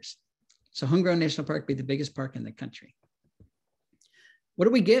 million acres. So Homegrown National Park be the biggest park in the country. What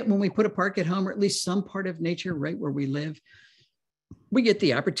do we get when we put a park at home, or at least some part of nature right where we live? We get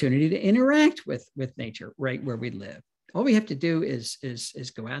the opportunity to interact with nature right where we live. All we have to do is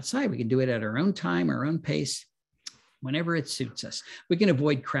go outside. We can do it at our own time, our own pace, whenever it suits us. We can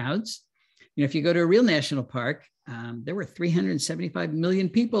avoid crowds. You know, if you go to a real national park, there were 375 million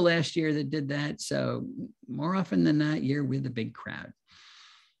people last year that did that. So more often than not, you're with a big crowd.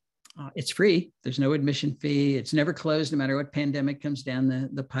 It's free. There's no admission fee. It's never closed, no matter what pandemic comes down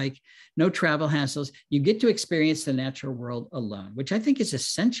the pike. No travel hassles. You get to experience the natural world alone, which I think is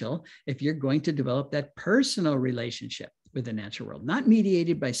essential if you're going to develop that personal relationship with the natural world, not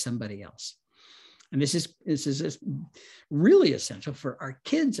mediated by somebody else. And this is really essential for our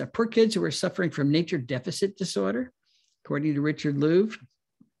kids, our poor kids who are suffering from nature deficit disorder, according to Richard Louv.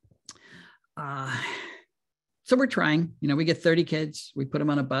 So we're trying, you know, we get 30 kids, we put them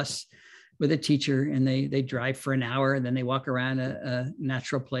on a bus with a teacher, and they drive for an hour, and then they walk around a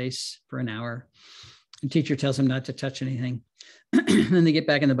natural place for an hour. The teacher tells them not to touch anything. Then they get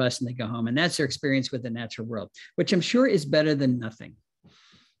back in the bus and they go home. And that's their experience with the natural world, which I'm sure is better than nothing.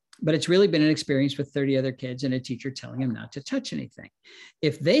 But it's really been an experience with 30 other kids and a teacher telling them not to touch anything.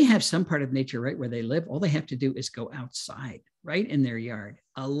 If they have some part of nature right where they live, all they have to do is go outside, right in their yard,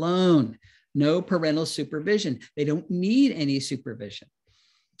 alone. No parental supervision. They don't need any supervision.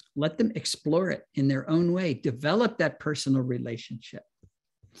 Let them explore it in their own way. Develop that personal relationship.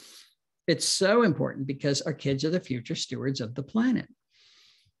 It's so important because our kids are the future stewards of the planet.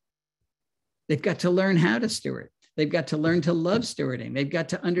 They've got to learn how to steward. They've got to learn to love stewarding. They've got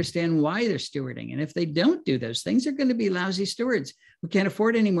to understand why they're stewarding. And if they don't do those things, they're going to be lousy stewards. We can't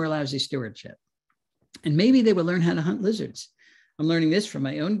afford any more lousy stewardship. And maybe they will learn how to hunt lizards. I'm learning this from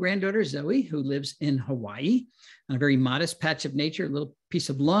my own granddaughter, Zoe, who lives in Hawaii on a very modest patch of nature, a little piece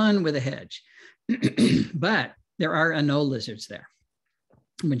of lawn with a hedge. But there are anole lizards there.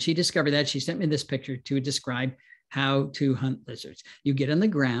 When she discovered that, she sent me this picture to describe how to hunt lizards. You get on the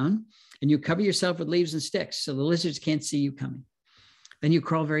ground and you cover yourself with leaves and sticks so the lizards can't see you coming. Then you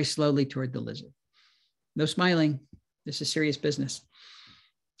crawl very slowly toward the lizard. No smiling. This is serious business.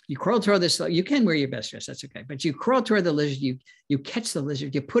 You crawl toward this, you can wear your best dress, that's okay. But you crawl toward the lizard, you catch the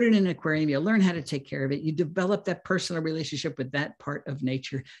lizard, you put it in an aquarium, you learn how to take care of it. You develop that personal relationship with that part of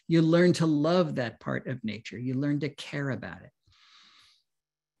nature. You learn to love that part of nature. You learn to care about it.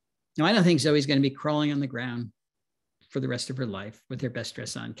 Now, I don't think Zoe's going to be crawling on the ground for the rest of her life with her best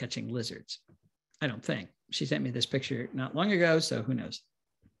dress on catching lizards. I don't think. She sent me this picture not long ago, so who knows.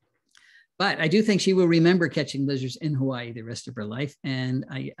 But I do think she will remember catching lizards in Hawaii the rest of her life. And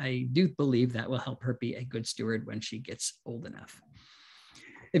I do believe that will help her be a good steward when she gets old enough.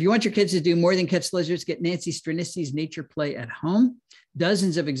 If you want your kids to do more than catch lizards, get Nancy Stranissi's Nature Play at Home.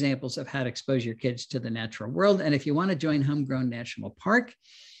 Dozens of examples of how to expose your kids to the natural world. And if you want to join Homegrown National Park,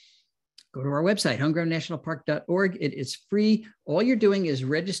 go to our website, homegrownnationalpark.org. It is free. All you're doing is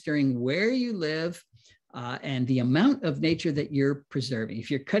registering where you live and the amount of nature that you're preserving. If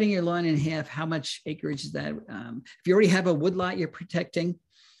you're cutting your lawn in half, how much acreage is that? If you already have a woodlot you're protecting,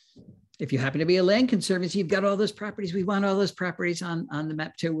 if you happen to be a land conservancy, you've got all those properties. We want all those properties on the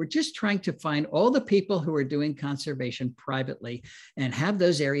map too. We're just trying to find all the people who are doing conservation privately and have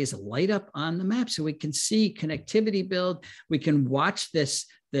those areas light up on the map so we can see connectivity build. We can watch this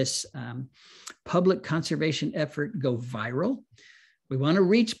public conservation effort go viral. We want to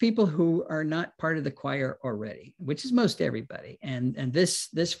reach people who are not part of the choir already, which is most everybody. And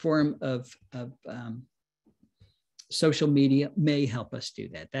this form of social media may help us do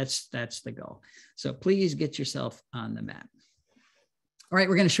that. That's the goal. So please get yourself on the map. All right,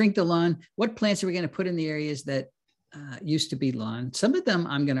 we're going to shrink the lawn. What plants are we going to put in the areas that used to be lawn? Some of them,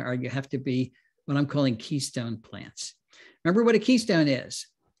 I'm going to argue, have to be what I'm calling keystone plants. Remember what a keystone is.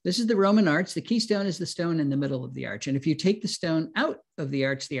 This is the Roman arch. The keystone is the stone in the middle of the arch. And if you take the stone out of the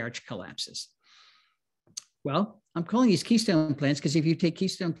arch collapses. Well, I'm calling these keystone plants because if you take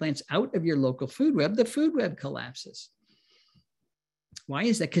keystone plants out of your local food web, the food web collapses. Why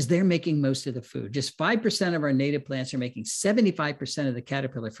is that? Because they're making most of the food. Just 5% of our native plants are making 75% of the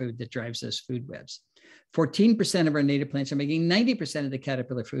caterpillar food that drives those food webs. 14% of our native plants are making 90% of the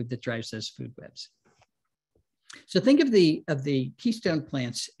caterpillar food that drives those food webs. So think of the keystone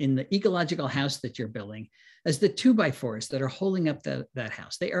plants in the ecological house that you're building as the 2x4s that are holding up that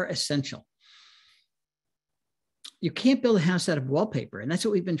house. They are essential. You can't build a house out of wallpaper, and that's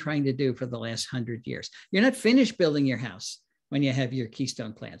what we've been trying to do for the last 100 years. You're not finished building your house when you have your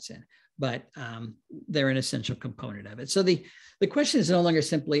keystone plants in, but they're an essential component of it. So the question is no longer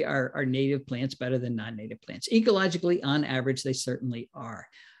simply are native plants better than non-native plants? Ecologically, on average, they certainly are.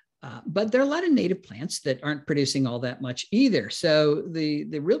 But there are a lot of native plants that aren't producing all that much either. So the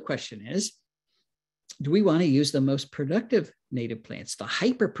real question is, do we want to use the most productive native plants, the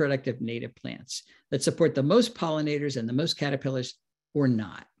hyper-productive native plants that support the most pollinators and the most caterpillars or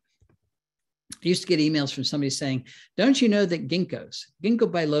not? I used to get emails from somebody saying, don't you know that ginkgo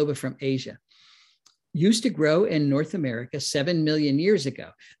biloba from Asia used to grow in North America 7 million years ago?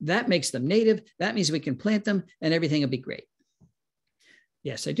 That makes them native. That means we can plant them and everything will be great.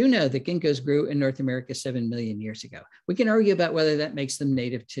 Yes, I do know that ginkgos grew in North America 7 million years ago. We can argue about whether that makes them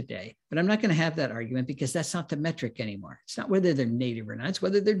native today, but I'm not going to have that argument because that's not the metric anymore. It's not whether they're native or not, it's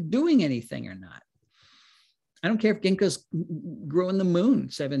whether they're doing anything or not. I don't care if ginkgos grew on the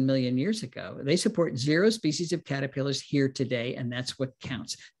moon 7 million years ago. They support 0 species of caterpillars here today, and that's what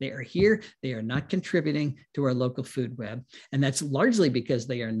counts. They are here. They are not contributing to our local food web, and that's largely because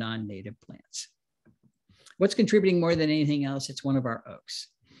they are non-native plants. What's contributing more than anything else? It's one of our oaks.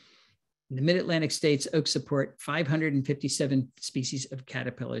 In the mid-Atlantic states, oaks support 557 species of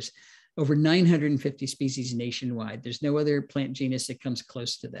caterpillars, over 950 species nationwide. There's no other plant genus that comes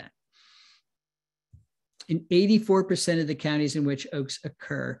close to that. In 84% of the counties in which oaks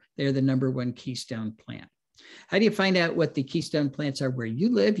occur, they're the #1 keystone plant. How do you find out what the keystone plants are where you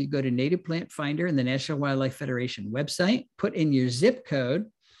live? You go to Native Plant Finder in the National Wildlife Federation website, put in your zip code,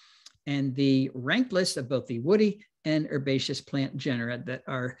 and the ranked list of both the woody and herbaceous plant genera that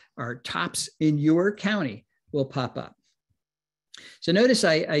are tops in your county will pop up. So notice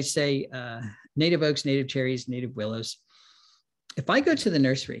I say native oaks, native cherries, native willows. If I go to the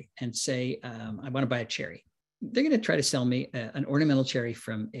nursery and say, I want to buy a cherry, they're going to try to sell me an ornamental cherry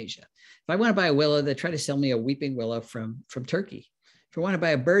from Asia. If I want to buy a willow, they try to sell me a weeping willow from Turkey. If I want to buy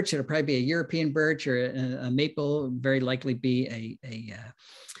a birch, it'll probably be a European birch or a maple, very likely be a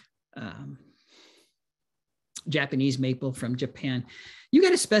Japanese maple from Japan. You got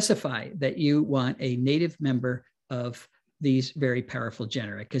to specify that you want a native member of these very powerful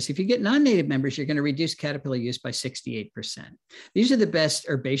genera, because if you get non-native members, you're going to reduce caterpillar use by 68%. These are the best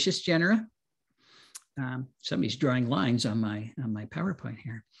herbaceous genera. Somebody's drawing lines on my PowerPoint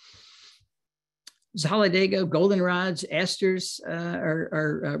here. Solidago, goldenrods, asters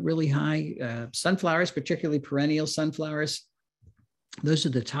are really high. Sunflowers, particularly perennial sunflowers. Those are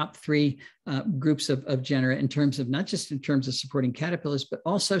the top 3 groups of genera in terms of, not just in terms of supporting caterpillars, but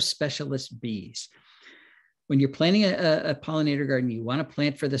also specialist bees. when you're planting a pollinator garden, you want to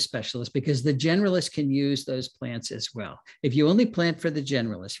plant for the specialist because the generalist can use those plants as well. If you only plant for the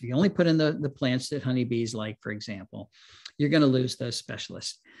generalist, if you only put in the plants that honeybees like, for example, you're going to lose those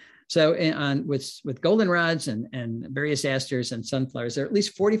specialists. So with goldenrods and various asters and sunflowers, there are at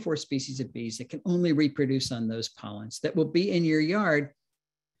least 44 species of bees that can only reproduce on those pollens that will be in your yard.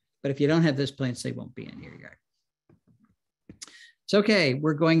 But if you don't have those plants, they won't be in your yard. So, okay,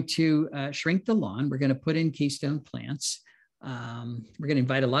 we're going to shrink the lawn. We're going to put in keystone plants. We're going to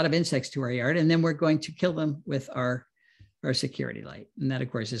invite a lot of insects to our yard, and then we're going to kill them with our security light. And that, of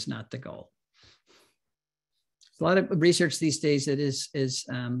course, is not the goal. There's a lot of research these days that is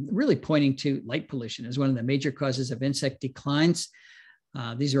really pointing to light pollution as one of the major causes of insect declines.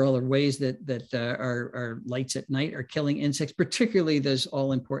 These are all the ways that our lights at night are killing insects, particularly those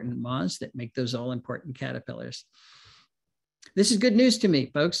all-important moths that make those all-important caterpillars. This is good news to me,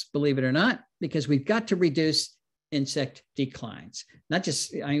 folks, believe it or not, because we've got to reduce insect declines. Not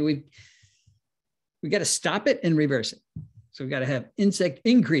just, I mean, we've got to stop it and reverse it. So we've got to have insect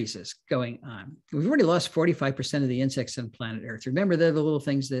increases going on. We've already lost 45% of the insects on planet Earth. Remember, they're the little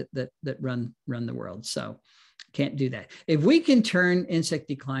things that run the world. So can't do that. If we can turn insect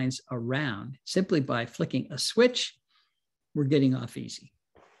declines around simply by flicking a switch, we're getting off easy.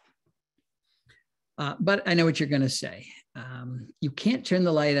 But I know what you're going to say. You can't turn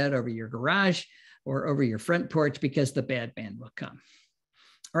the light out over your garage or over your front porch because the bad man will come.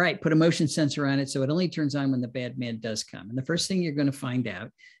 All right, put a motion sensor on it so it only turns on when the bad man does come. And the first thing you're going to find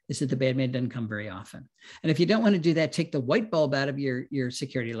out is that the bad man doesn't come very often. And if you don't want to do that, take the white bulb out of your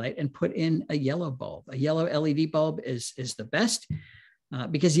security light and put in a yellow bulb. A yellow LED bulb is the best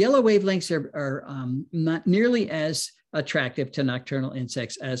because yellow wavelengths are not nearly as attractive to nocturnal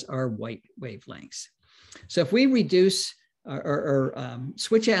insects as are white wavelengths. So if we reduce or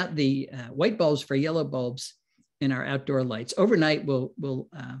switch out the white bulbs for yellow bulbs in our outdoor lights, overnight we'll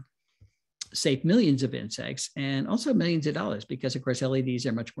save millions of insects and also millions of dollars because, of course, LEDs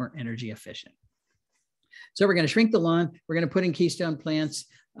are much more energy efficient. So we're going to shrink the lawn. We're going to put in keystone plants.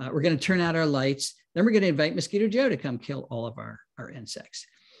 We're going to turn out our lights. Then we're going to invite Mosquito Joe to come kill all of our insects.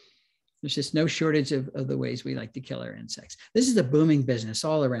 There's just no shortage of the ways we like to kill our insects. This is a booming business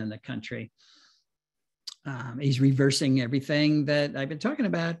all around the country. He's reversing everything that I've been talking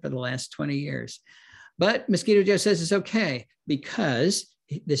about for the last 20 years. But Mosquito Joe says it's okay because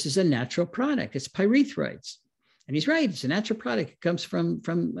this is a natural product. It's pyrethroids. And he's right. It's a natural product. It comes from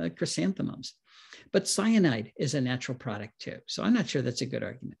chrysanthemums. But cyanide is a natural product too. So I'm not sure that's a good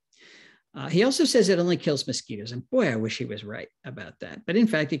argument. He also says it only kills mosquitoes. And boy, I wish he was right about that. But in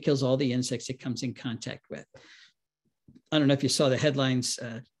fact, it kills all the insects it comes in contact with. I don't know if you saw the headlines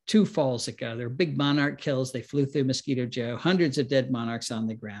 2 falls ago. There were big monarch kills. They flew through Mosquito Joe, hundreds of dead monarchs on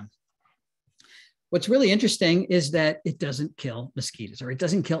the ground. What's really interesting is that it doesn't kill mosquitoes, or it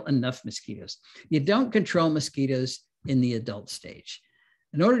doesn't kill enough mosquitoes. You don't control mosquitoes in the adult stage.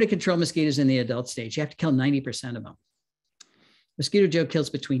 In order to control mosquitoes in the adult stage, you have to kill 90% of them. Mosquito Joe kills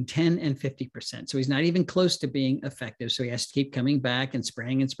between 10 and 50%. So he's not even close to being effective. So he has to keep coming back and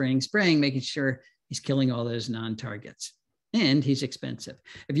spraying and spraying, making sure he's killing all those non-targets. And he's expensive.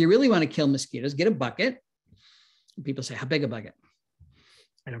 If you really want to kill mosquitoes, get a bucket. People say, how big a bucket?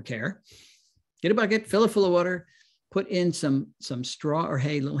 I don't care. Get a bucket, fill it full of water, put in some straw or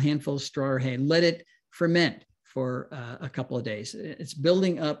hay, a little handful of straw or hay, let it ferment for a couple of days. It's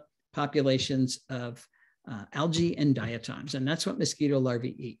building up populations of algae and diatoms, and that's what mosquito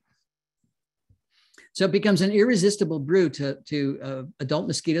larvae eat. So it becomes an irresistible brew to adult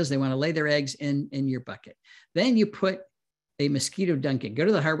mosquitoes. They want to lay their eggs in your bucket. Then you put a mosquito dunk in. Go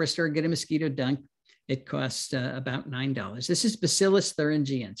to the hardware store, get a mosquito dunk. It costs about $9. This is Bacillus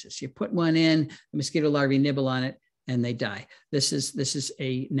thuringiensis. You put one in, the mosquito larvae nibble on it, and they die. This is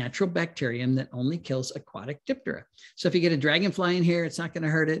a natural bacterium that only kills aquatic Diptera. So if you get a dragonfly in here, it's not going to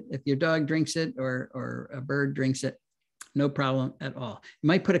hurt it. If your dog drinks it or a bird drinks it, no problem at all. You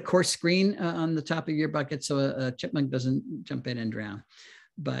might put a coarse screen on the top of your bucket so a chipmunk doesn't jump in and drown.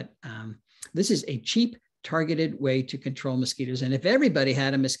 But this is a cheap, targeted way to control mosquitoes. And if everybody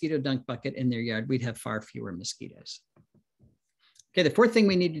had a mosquito dunk bucket in their yard, we'd have far fewer mosquitoes. Okay, the fourth thing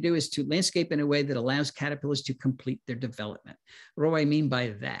we need to do is to landscape in a way that allows caterpillars to complete their development. What do I mean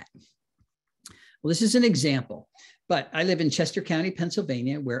by that? Well, this is an example, but I live in Chester County,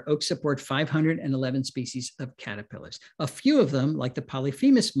 Pennsylvania, where oaks support 511 species of caterpillars. A few of them, like the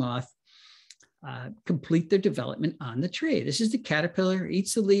Polyphemus moth, complete their development on the tree. This is the caterpillar,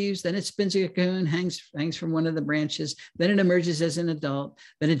 eats the leaves, then it spins a cocoon, hangs from one of the branches, then it emerges as an adult,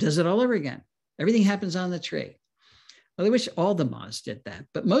 then it does it all over again. Everything happens on the tree. Well, I wish all the moths did that,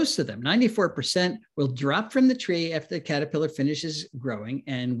 but most of them, 94%, will drop from the tree after the caterpillar finishes growing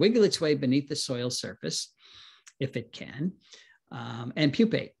and wiggle its way beneath the soil surface, if it can, and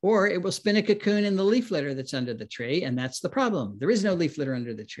pupate. Or it will spin a cocoon in the leaf litter that's under the tree, and that's the problem. There is no leaf litter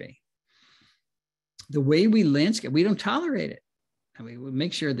under the tree. The way we landscape, we don't tolerate it. And we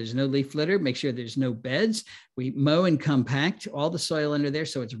make sure there's no leaf litter, make sure there's no beds. We mow and compact all the soil under there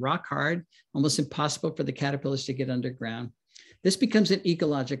so it's rock hard, almost impossible for the caterpillars to get underground. This becomes an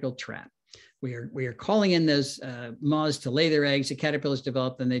ecological trap. We are calling in those moths to lay their eggs. The caterpillars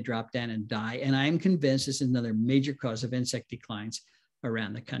develop, then they drop down and die. And I'm convinced this is another major cause of insect declines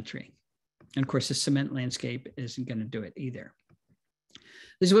around the country. And of course, the cement landscape isn't going to do it either.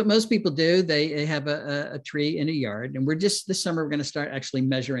 This is what most people do. They have a tree in a yard, and this summer, we're going to start actually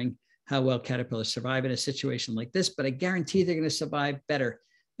measuring how well caterpillars survive in a situation like this, but I guarantee they're going to survive better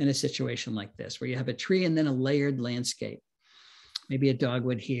in a situation like this, where you have a tree and then a layered landscape. Maybe a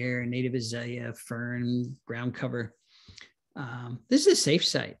dogwood here, native azalea, fern, ground cover. This is a safe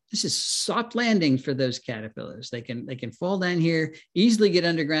site. This is soft landing for those caterpillars. They can fall down here, easily get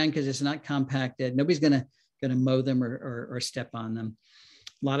underground because it's not compacted. Nobody's going to mow them or step on them.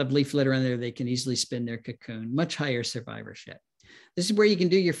 A lot of leaf litter in there, they can easily spin their cocoon, much higher survivorship. This is where you can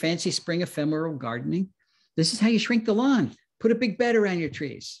do your fancy spring ephemeral gardening. This is how you shrink the lawn. Put a big bed around your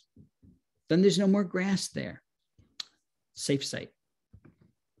trees. Then there's no more grass there. Safe site.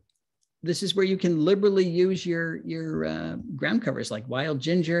 This is where you can liberally use your ground covers like wild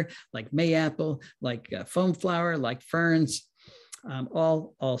ginger, like mayapple, like foam flower, like ferns,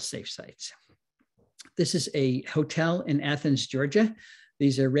 all safe sites. This is a hotel in Athens, Georgia.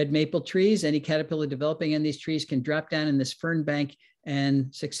 These are red maple trees. Any caterpillar developing in these trees can drop down in this fern bank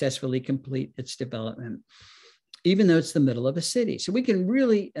and successfully complete its development, even though it's the middle of a city. So we can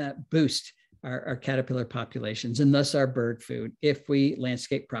really boost our caterpillar populations and thus our bird food if we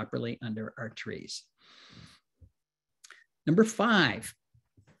landscape properly under our trees. Number 5,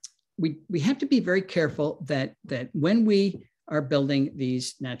 we have to be very careful that when we are building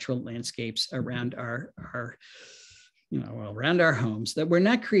these natural landscapes around around our homes, that we're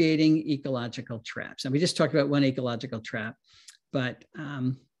not creating ecological traps. And we just talked about one ecological trap, but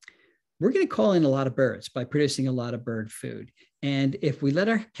we're going to call in a lot of birds by producing a lot of bird food. And if we let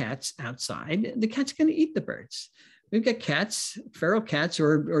our cats outside, the cat's going to eat the birds. We've got cats, feral cats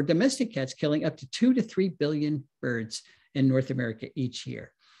or domestic cats killing up to 2 to 3 billion birds in North America each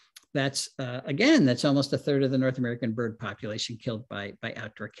year. That's, again, that's almost a third of the North American bird population killed by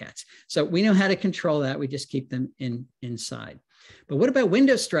outdoor cats. So we know how to control that. We just keep them inside. But what about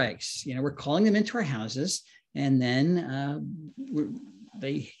window strikes? We're calling them into our houses, and then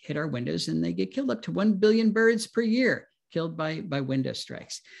they hit our windows and they get killed. Up to 1 billion birds per year killed by window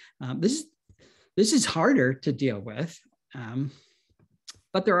strikes. This is harder to deal with,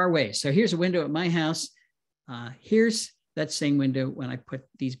 but there are ways. So here's a window at my house. Here's that same window when I put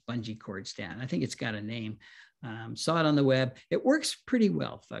these bungee cords down. I think it's got a name. Saw it on the web. It works pretty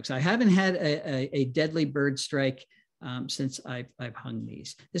well, folks. I haven't had a deadly bird strike since I've hung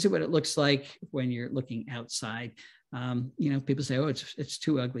these. This is what it looks like when you're looking outside. People say, oh, it's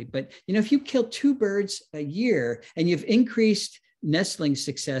too ugly. But, if you kill 2 birds a year and you've increased nestling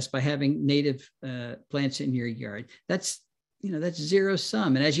success by having native plants in your yard, that's zero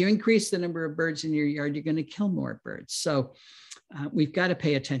sum. And as you increase the number of birds in your yard, you're going to kill more birds. So we've got to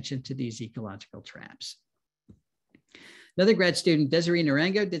pay attention to these ecological traps. Another grad student, Desiree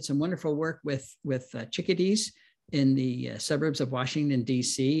Narango, did some wonderful work with chickadees in the suburbs of Washington,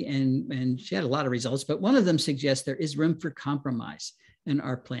 D.C., and she had a lot of results, but one of them suggests there is room for compromise in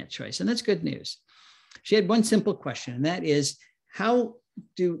our plant choice, and that's good news. She had one simple question, and that is, how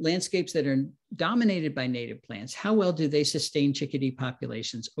do landscapes that are dominated by native plants, how well do they sustain chickadee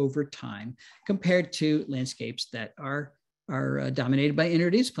populations over time compared to landscapes that are dominated by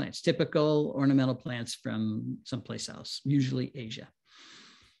introduced plants, typical ornamental plants from someplace else, usually Asia?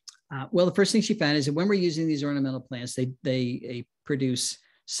 Well, the first thing she found is that when we're using these ornamental plants, they produce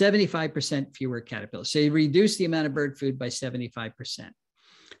 75% fewer caterpillars. So they reduce the amount of bird food by 75%.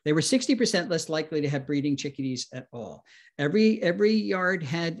 They were 60% less likely to have breeding chickadees at all. Every yard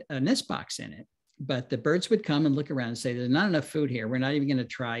had a nest box in it, but the birds would come and look around and say, there's not enough food here. We're not even going to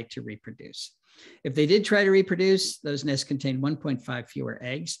try to reproduce. If they did try to reproduce, those nests contained 1.5 fewer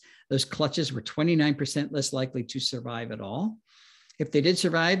eggs. Those clutches were 29% less likely to survive at all. If they did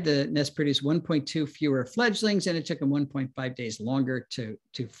survive, the nest produced 1.2 fewer fledglings, and it took them 1.5 days longer to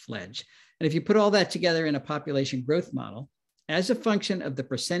fledge. And if you put all that together in a population growth model, as a function of the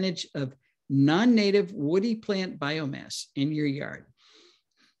percentage of non-native woody plant biomass in your yard,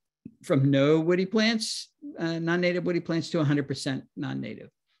 from no woody plants, non-native woody plants, to 100% non-native.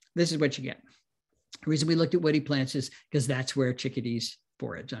 This is what you get. The reason we looked at woody plants is because that's where chickadees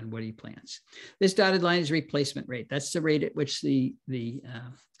forage, on woody plants. This dotted line is replacement rate. That's the rate at which the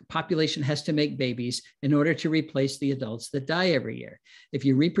population has to make babies in order to replace the adults that die every year. If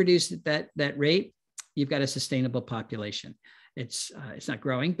you reproduce at that rate, you've got a sustainable population. It's not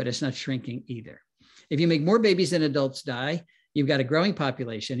growing, but it's not shrinking either. If you make more babies than adults die, you've got a growing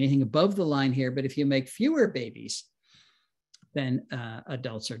population, anything above the line here. But if you make fewer babies than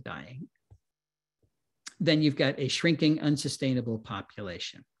adults are dying, then you've got a shrinking, unsustainable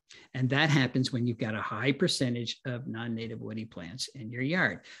population. And that happens when you've got a high percentage of non-native woody plants in your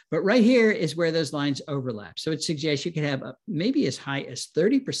yard. But right here is where those lines overlap. So it suggests you could have maybe as high as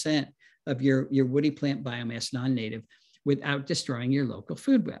 30% of your woody plant biomass non-native without destroying your local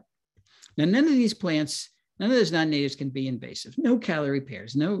food web. Now, none of these plants, none of those non-natives can be invasive. No calorie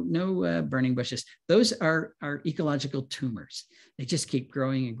pairs, no burning bushes. Those are ecological tumors. They just keep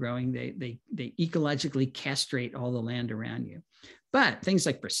growing and growing. They ecologically castrate all the land around you. But things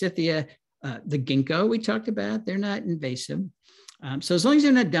like Forsythia, the ginkgo we talked about, they're not invasive. So as long as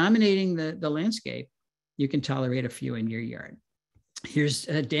they're not dominating the landscape, you can tolerate a few in your yard. Here's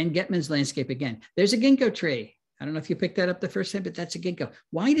Dan Getman's landscape again. There's a ginkgo tree. I don't know if you picked that up the first time, but that's a ginkgo.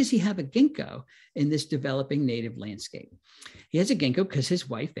 Why does he have a ginkgo in this developing native landscape? He has a ginkgo because his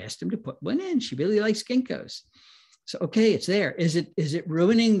wife asked him to put one in. She really likes ginkgos. So, okay, it's there. Is it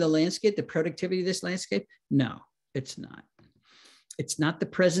ruining the landscape, the productivity of this landscape? No, it's not. It's not the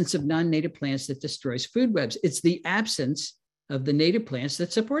presence of non-native plants that destroys food webs. It's the absence of the native plants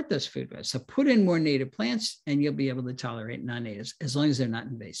that support those food webs. So put in more native plants and you'll be able to tolerate non-natives as long as they're not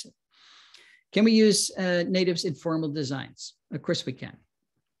invasive. Can we use natives in formal designs? Of course we can.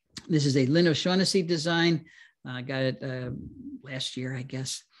 This is a Lynn O'Shaughnessy design. I got it last year, I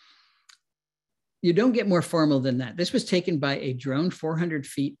guess. You don't get more formal than that. This was taken by a drone 400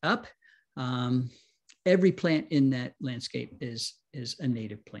 feet up. Every plant in that landscape is a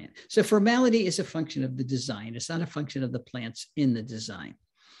native plant. So formality is a function of the design. It's not a function of the plants in the design.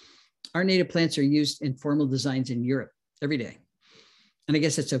 Our native plants are used in formal designs in Europe every day. And I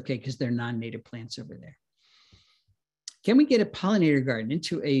guess that's okay because they're non-native plants over there. Can we get a pollinator garden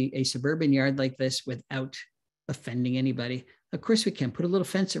into a suburban yard like this without offending anybody? Of course we can. Put a little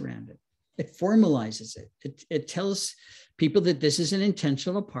fence around it. It formalizes it. It tells people that this is an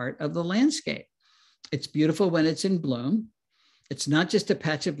intentional part of the landscape. It's beautiful when it's in bloom. It's not just a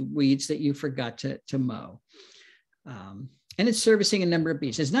patch of weeds that you forgot to mow. And it's servicing a number of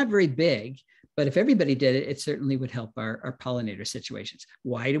bees. It's not very big, but if everybody did it, it certainly would help our pollinator situations.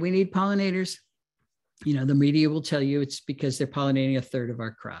 Why do we need pollinators? You know, the media will tell you it's because they're pollinating a third of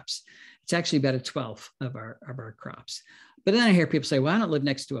our crops. It's actually about a 12th of our crops. But then I hear people say, well, I don't live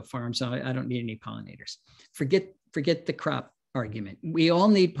next to a farm, so I don't need any pollinators. Forget the crop argument. We all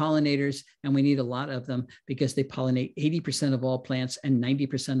need pollinators, and we need a lot of them because they pollinate 80% of all plants and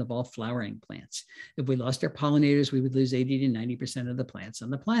 90% of all flowering plants. If we lost our pollinators, we would lose 80 to 90% of the plants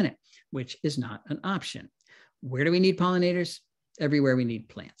on the planet, which is not an option. Where do we need pollinators? Everywhere we need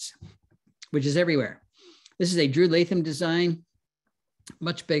plants, which is everywhere. This is a Drew Latham design,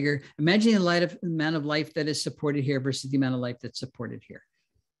 much bigger. Imagine the amount of life that is supported here versus the amount of life that's supported here.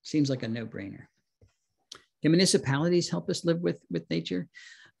 Seems like a no-brainer. Can municipalities help us live with nature?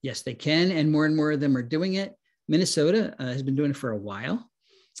 Yes, they can, and more of them are doing it. Minnesota has been doing it for a while.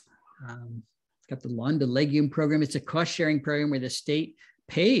 It's got the Lawn to Legume program. It's a cost-sharing program where the state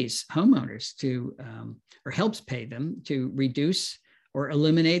pays homeowners to, or helps pay them to reduce or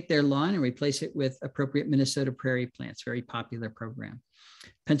eliminate their lawn and replace it with appropriate Minnesota prairie plants. Very popular program.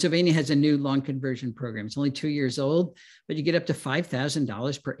 Pennsylvania has a new lawn conversion program. It's only 2 years old, but you get up to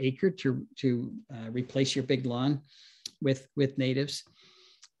 $5,000 per acre to replace your big lawn with natives.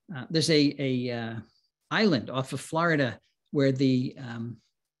 There's a island off of Florida where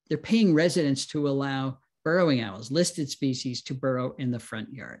they're paying residents to allow burrowing owls, listed species, to burrow in the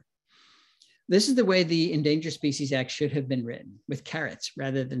front yard. This is the way the Endangered Species Act should have been written, with carrots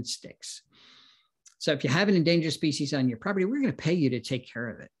rather than sticks. So if you have an endangered species on your property, we're going to pay you to take care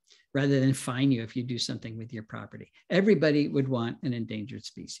of it rather than fine you if you do something with your property. Everybody would want an endangered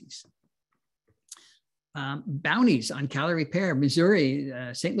species. Bounties on calorie pair. Missouri,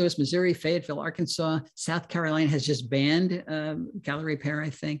 St. Louis, Missouri, Fayetteville, Arkansas, South Carolina has just banned calorie pair, I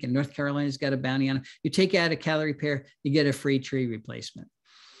think, and North Carolina's got a bounty on it. You take out a calorie pair, you get a free tree replacement.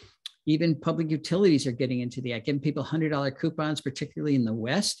 Even public utilities are getting into the act, giving people $100 coupons, particularly in the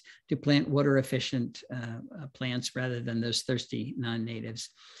West, to plant water efficient plants rather than those thirsty non-natives.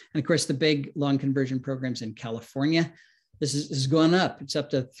 And of course, the big lawn conversion programs in California, This has gone up. It's up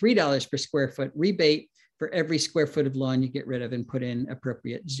to $3 per square foot rebate for every square foot of lawn you get rid of and put in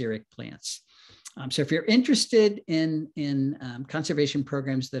appropriate xeric plants. So if you're interested in conservation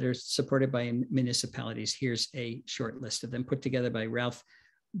programs that are supported by municipalities, here's a short list of them put together by Ralph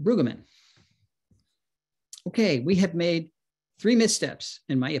Brueggemann. Okay, we have made 3 missteps,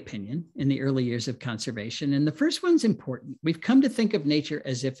 in my opinion, in the early years of conservation. And the first one's important. We've come to think of nature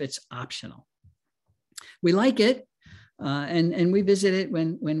as if it's optional. We like it, and we visit it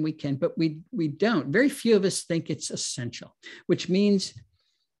when we can, but we don't. Very few of us think it's essential, which means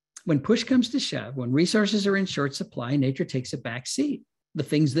when push comes to shove, when resources are in short supply, nature takes a back seat. The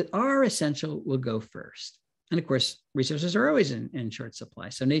things that are essential will go first. And of course, resources are always in short supply.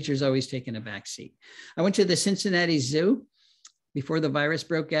 So nature's always taken a back seat. I went to the Cincinnati Zoo before the virus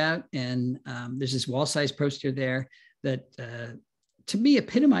broke out, and there's this wall-sized poster there that to me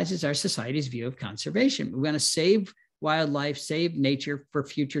epitomizes our society's view of conservation. We want to save wildlife, save nature for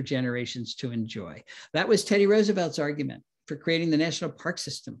future generations to enjoy. That was Teddy Roosevelt's argument for creating the national park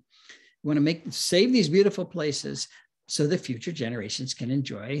system. We want to save these beautiful places so that future generations can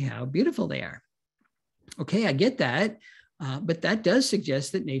enjoy how beautiful they are. Okay, I get that, but that does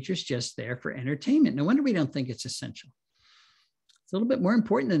suggest that nature's just there for entertainment. No wonder we don't think it's essential. It's a little bit more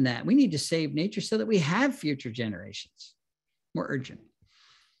important than that. We need to save nature so that we have future generations. More urgent.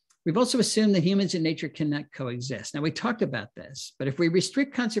 We've also assumed that humans and nature cannot coexist. Now, we talked about this, but if we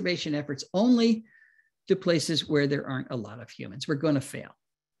restrict conservation efforts only to places where there aren't a lot of humans, we're going to fail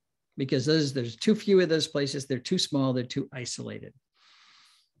because there's too few of those places. They're too small. They're too isolated.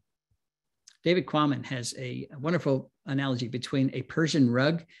 David Quammen has a wonderful analogy between a Persian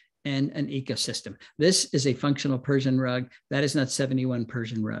rug and an ecosystem. This is a functional Persian rug. That is not 71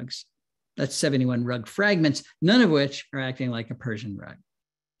 Persian rugs. That's 71 rug fragments, none of which are acting like a Persian rug.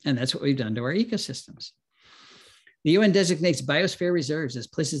 And that's what we've done to our ecosystems. The UN designates biosphere reserves as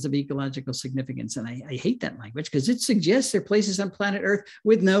places of ecological significance. And I hate that language because it suggests they're places on planet Earth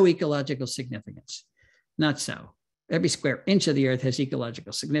with no ecological significance. Not so. Every square inch of the earth has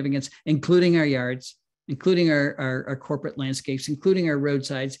ecological significance, including our yards, including our corporate landscapes, including our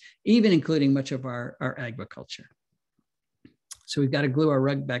roadsides, even including much of our agriculture. So we've got to glue our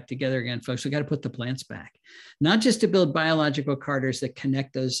rug back together again, folks. We've got to put the plants back, not just to build biological corridors that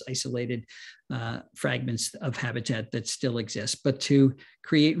connect those isolated fragments of habitat that still exist, but to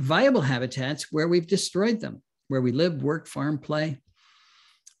create viable habitats where we've destroyed them, where we live, work, farm, play.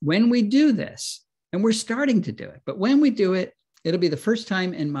 When we do this, and we're starting to do it, but when we do it, it'll be the first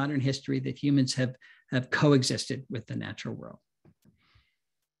time in modern history that humans have coexisted with the natural world.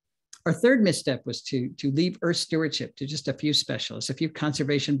 Our third misstep was to leave Earth stewardship to just a few specialists, a few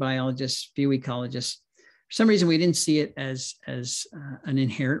conservation biologists, a few ecologists. For some reason, we didn't see it as an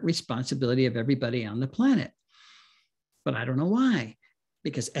inherent responsibility of everybody on the planet. But I don't know why,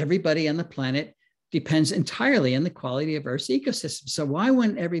 because everybody on the planet depends entirely on the quality of Earth's ecosystem. So why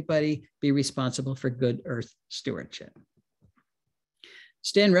wouldn't everybody be responsible for good Earth stewardship?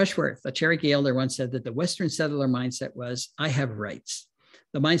 Stan Rushworth, a Cherokee elder, once said that the Western settler mindset was, I have rights.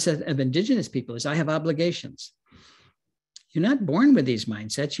 The mindset of indigenous people is, I have obligations. You're not born with these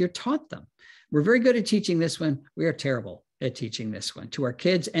mindsets, you're taught them. We're very good at teaching this one. We are terrible at teaching this one to our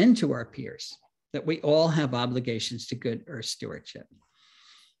kids and to our peers, that we all have obligations to good Earth stewardship.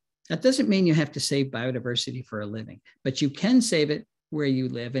 That doesn't mean you have to save biodiversity for a living, but you can save it where you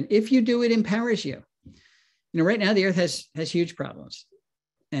live. And if you do, it empowers you. You know, right now the Earth has huge problems.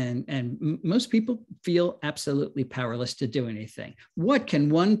 And most people feel absolutely powerless to do anything. What can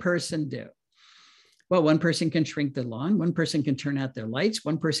one person do? Well, one person can shrink the lawn. One person can turn out their lights.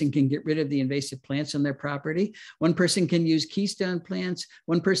 One person can get rid of the invasive plants on their property. One person can use keystone plants.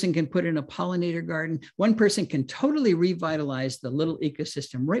 One person can put in a pollinator garden. One person can totally revitalize the little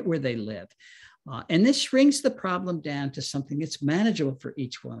ecosystem right where they live. And this shrinks the problem down to something that's manageable for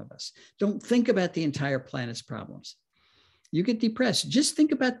each one of us. Don't think about the entire planet's problems. You get depressed. Just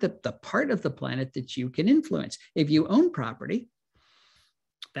think about the part of the planet that you can influence. If you own property,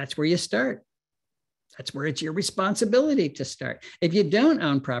 that's where you start. That's where it's your responsibility to start. If you don't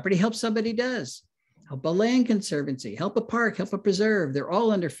own property, help somebody does. Help a land conservancy, help a park, help a preserve. They're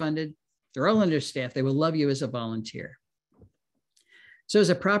all underfunded. They're all understaffed. They will love you as a volunteer. So as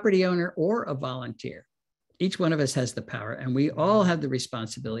a property owner or a volunteer, each one of us has the power, and we all have the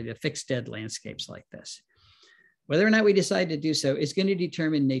responsibility to fix dead landscapes like this. Whether or not we decide to do so is going to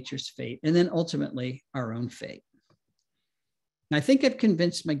determine nature's fate and then ultimately our own fate. And I think I've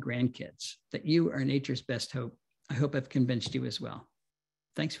convinced my grandkids that you are nature's best hope. I hope I've convinced you as well.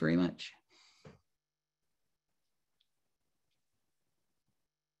 Thanks very much.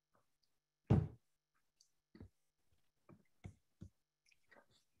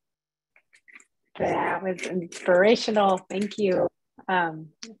 That was inspirational. Thank you. And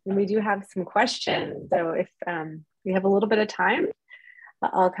we do have some questions. So if we have a little bit of time,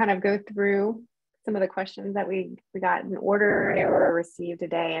 I'll kind of go through some of the questions that we got in order or received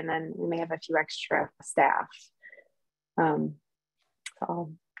today, and then we may have a few extra staff. So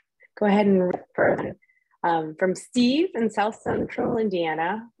I'll go ahead and refer from Steve in South Central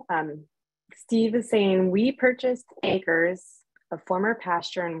Indiana. Steve is saying, we purchased acres of former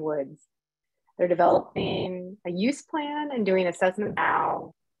pasture and woods. They're developing a use plan and doing assessment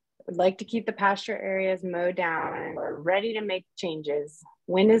now. Would like to keep the pasture areas mowed down and we're ready to make changes.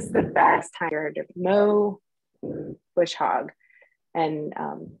 When is the best time to mow bush hog? And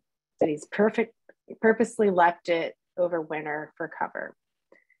that he's purposely left it over winter for cover.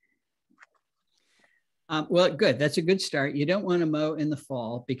 Well, good. That's a good start. You don't want to mow in the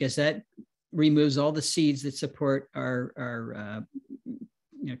fall because that removes all the seeds that support our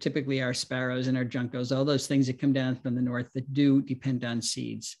typically our sparrows and our juncos, all those things that come down from the north that do depend on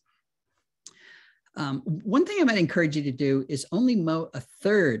seeds. One thing I might encourage you to do is only mow a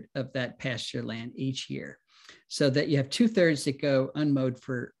third of that pasture land each year, so that you have 2/3 that go unmowed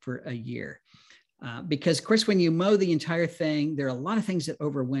for a year. Because of course, when you mow the entire thing, there are a lot of things that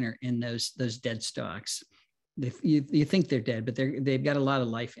overwinter in those dead stalks. You think they're dead, but they've got a lot of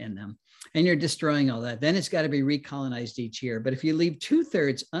life in them, and you're destroying all that. Then it's got to be recolonized each year. But if you leave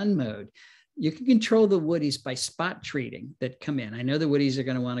 2/3 unmowed, you can control the woodies by spot treating that come in. I know the woodies are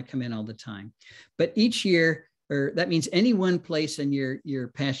going to want to come in all the time, but each year, or that means any one place in your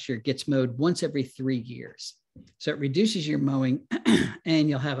pasture gets mowed once every 3 years. So it reduces your mowing and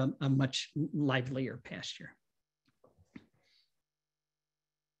you'll have a much livelier pasture.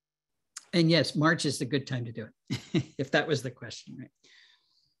 And yes, March is a good time to do it, if that was the question, right?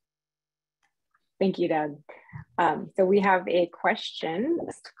 Thank you, Doug. So we have a question,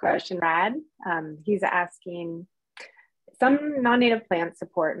 Brad. He's asking, some non-native plants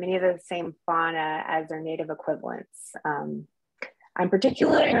support many of the same fauna as their native equivalents. I'm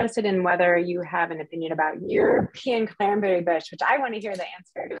particularly interested in whether you have an opinion about European cranberry bush, which I want to hear the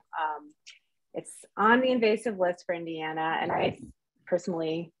answer to. It's on the invasive list for Indiana, and I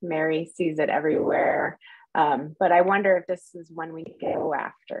personally, Mary sees it everywhere. But I wonder if this is one we go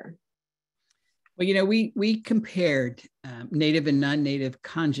after. Well, we compared native and non-native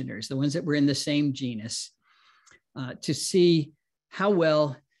congeners, the ones that were in the same genus, to see how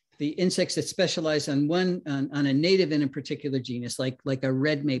well the insects that specialize on a native in a particular genus, like a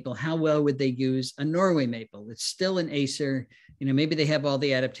red maple, how well would they use a Norway maple? It's still an acer, maybe they have all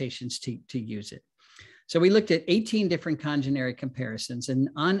the adaptations to use it. So we looked at 18 different congeneric comparisons, and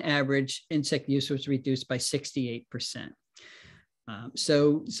on average, insect use was reduced by 68%.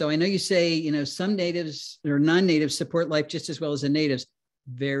 So I know you say, some natives or non-natives support life just as well as the natives.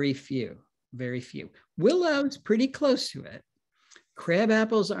 Very few. Willow's pretty close to it. Crab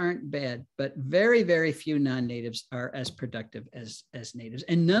apples aren't bad, but very, very few non-natives are as productive as natives,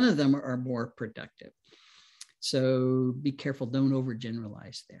 and none of them are more productive. So be careful, don't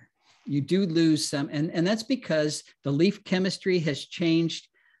overgeneralize there. You do lose some, and that's because the leaf chemistry has changed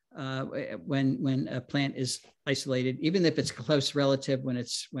when a plant is isolated, even if it's close relative, when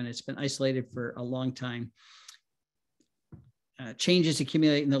it's been isolated for a long time. Changes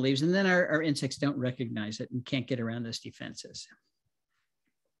accumulate in the leaves, and then our insects don't recognize it and can't get around those defenses.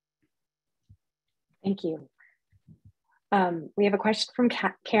 Thank you. We have a question from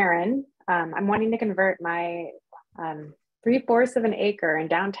Karen. I'm wanting to convert my 3/4 of an acre in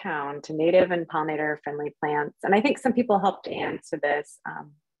downtown to native and pollinator-friendly plants. And I think some people helped answer this,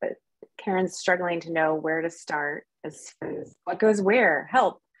 but Karen's struggling to know where to start as what goes where,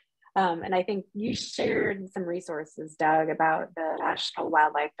 help. And I think you shared some resources, Doug, about the National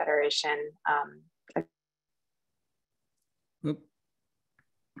Wildlife Federation.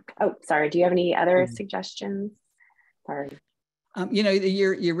 Oh, sorry. Do you have any other suggestions? Sorry.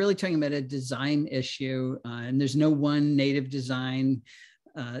 You're really talking about a design issue, and there's no one native design.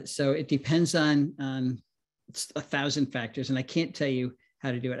 So it depends on 1,000 factors, and I can't tell you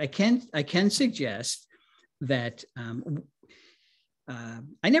how to do it. I can suggest that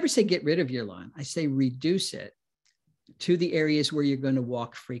I never say get rid of your lawn. I say reduce it to the areas where you're going to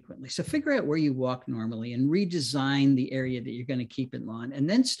walk frequently. So figure out where you walk normally and redesign the area that you're going to keep in lawn, and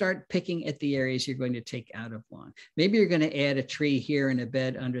then start picking at the areas you're going to take out of lawn. Maybe you're going to add a tree here and a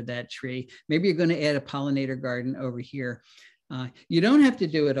bed under that tree. Maybe you're going to add a pollinator garden over here. You don't have to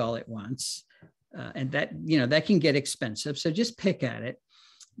do it all at once. And that can get expensive. So just pick at it.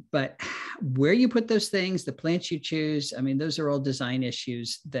 But where you put those things, the plants you choose, those are all design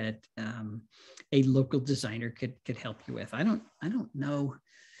issues that a local designer could help you with. I don't know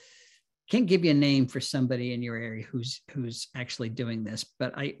can't give you a name for somebody in your area who's actually doing this,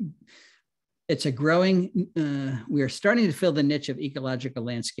 but it's a growing, we are starting to fill the niche of ecological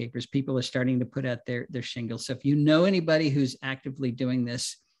landscapers. People are starting to put out their shingles. So if you know anybody who's actively doing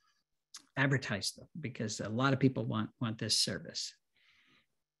this, advertise them, because a lot of people want this service.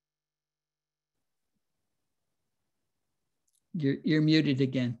 You're muted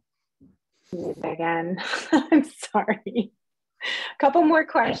again. Again, I'm sorry. A couple more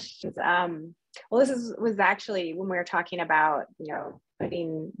questions. Well, this was actually when we were talking about,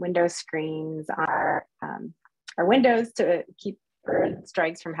 putting window screens on our windows to keep bird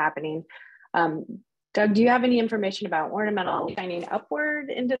strikes from happening. Doug, do you have any information about ornamental shining upward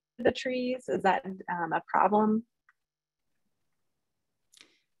into the trees? Is that a problem?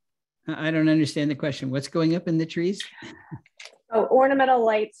 I don't understand the question. What's going up in the trees? Oh, ornamental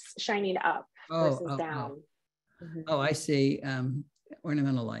lights shining up versus down. Mm-hmm. Oh, I see.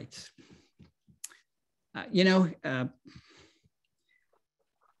 Ornamental lights.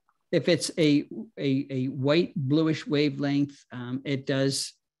 If it's a white bluish wavelength, it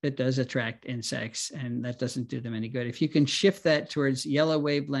does attract insects, and that doesn't do them any good. If you can shift that towards yellow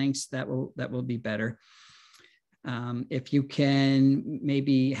wavelengths, that will be better. If you can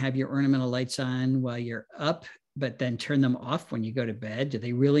maybe have your ornamental lights on while you're up, but then turn them off when you go to bed. Do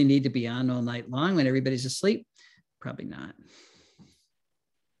they really need to be on all night long when everybody's asleep? Probably not.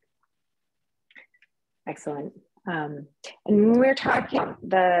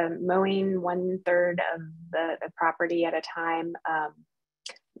 of the property at a time.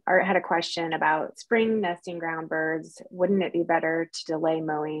 Art had a question about spring nesting ground birds. Wouldn't it be better to delay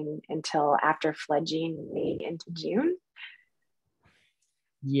mowing until after fledging, maybe into June?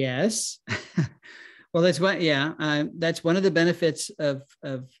 Yes. Well, that's what, that's one of the benefits of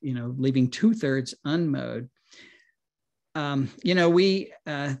leaving 2/3 unmowed.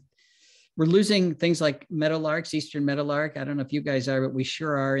 We're losing things like meadowlarks, eastern meadowlark. I don't know if you guys are, but we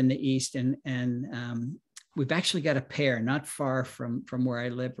sure are in the east, and we've actually got a pair not far from where I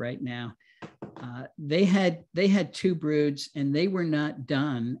live right now. They had 2 broods, and they were not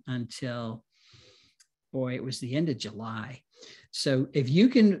done until, boy, it was the end of July. So if you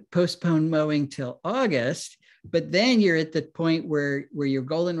can postpone mowing till August, but then you're at the point where your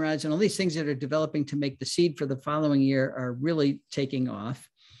goldenrods and all these things that are developing to make the seed for the following year are really taking off.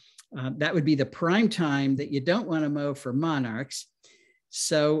 That would be the prime time that you don't want to mow for monarchs.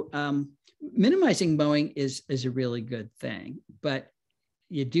 So minimizing mowing is a really good thing, but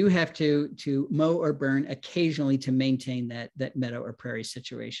you do have to mow or burn occasionally to maintain that meadow or prairie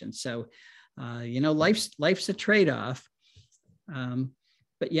situation. So life's a trade-off.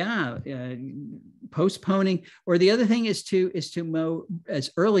 But yeah, postponing, or the other thing is to mow as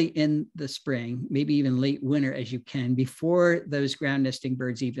early in the spring, maybe even late winter as you can, before those ground nesting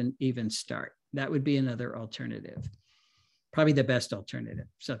birds even start. That would be another alternative, probably the best alternative.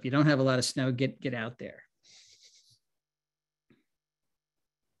 So if you don't have a lot of snow, get out there.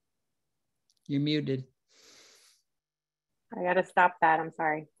 You're muted. I got to stop that. I'm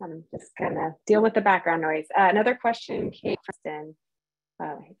sorry. I'm just going to deal with the background noise. Another question came in.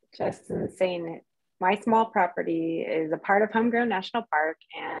 Justin saying, my small property is a part of Homegrown National Park,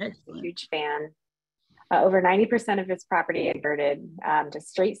 and I'm a huge fan. Over 90% of its property is converted to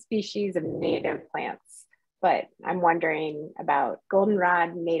straight species of native plants. But I'm wondering about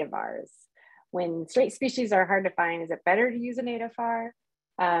goldenrod nativars. When straight species are hard to find, is it better to use a nativar?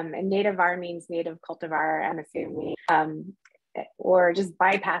 And nativar means native cultivar, I'm assuming, or just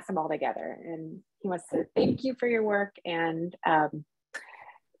bypass them altogether. And he wants to thank you for your work, and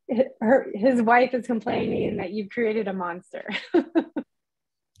his wife is complaining that you've created a monster.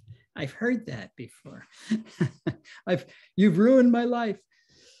 I've heard that before. You've ruined my life.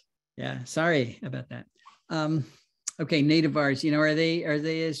 Yeah, sorry about that. Okay, nativars, are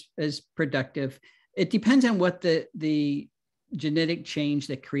they as productive? It depends on what the genetic change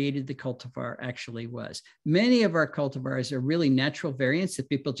that created the cultivar actually was. Many of our cultivars are really natural variants that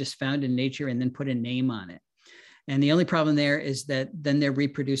people just found in nature and then put a name on it. And the only problem there is that then they're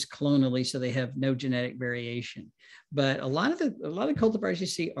reproduced clonally, so they have no genetic variation. But a lot of cultivars you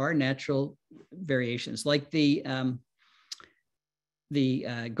see are natural variations, like the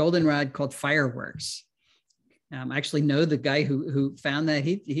goldenrod called Fireworks. I actually know the guy who found that.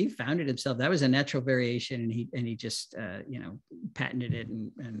 He found it himself. That was a natural variation, and he just patented it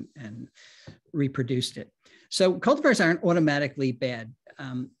and reproduced it. So cultivars aren't automatically bad.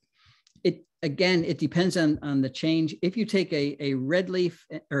 It depends on the change. If you take a red leaf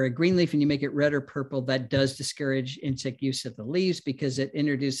or a green leaf and you make it red or purple, that does discourage insect use of the leaves because it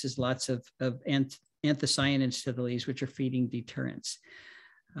introduces lots of anthocyanins to the leaves, which are feeding deterrents.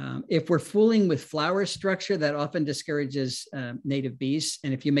 If we're fooling with flower structure, that often discourages native bees.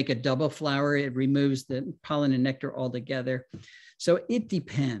 And if you make a double flower, it removes the pollen and nectar altogether. So it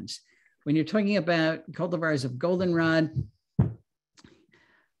depends. When you're talking about cultivars of goldenrod,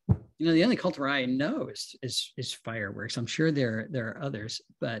 you know, the only cultivar I know is fireworks. I'm sure there are others,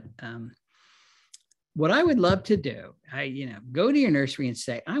 but what I would love to do, go to your nursery and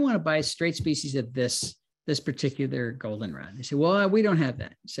say, I want to buy a straight species of this particular goldenrod. They say, well, we don't have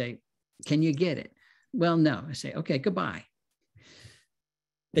that. I say, can you get it? Well, no. I say, okay, goodbye.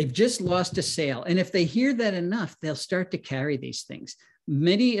 They've just lost a sale. And if they hear that enough, they'll start to carry these things.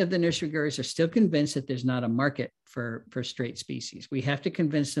 Many of the nursery growers are still convinced that there's not a market for straight species. We have to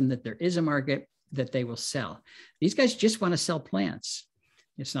convince them that there is a market, that they will sell. These guys just want to sell plants.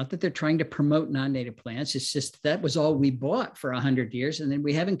 It's not that they're trying to promote non-native plants. It's just that was all we bought for 100 years. And then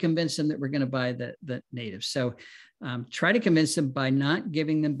we haven't convinced them that we're going to buy the natives. So try to convince them by not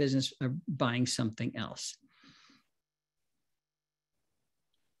giving them business of buying something else.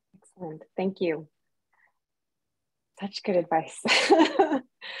 Excellent. Thank you. Such good advice.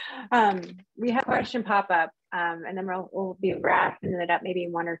 We have a question pop up, and then we'll be wrapping it up, maybe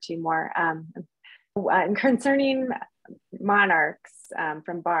one or two more. Concerning monarchs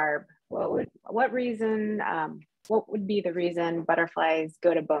from Barb, what would be the reason butterflies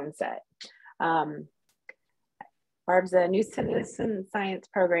go to bone set? Barb's a new citizen science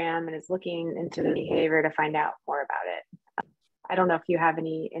program and is looking into the behavior to find out more about it. I don't know if you have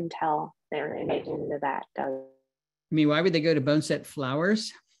any intel there into that, Doug. I mean, why would they go to bone set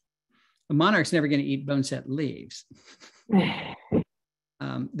flowers? A monarch's never going to eat bone set leaves. They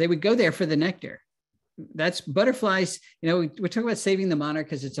would go there for the nectar. That's butterflies. You know, we talk about saving the monarch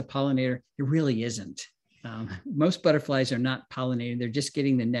because it's a pollinator. It really isn't. Most butterflies are not pollinating. They're just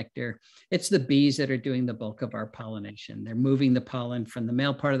getting the nectar. It's the bees that are doing the bulk of our pollination. They're moving the pollen from the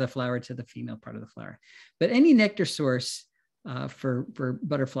male part of the flower to the female part of the flower. But any nectar source for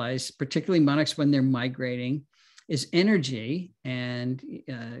butterflies, particularly monarchs when they're migrating, is energy, and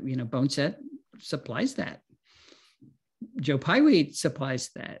bone set supplies that. Joe Pyeweed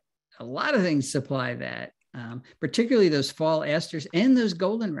supplies that. A lot of things supply that, particularly those fall asters and those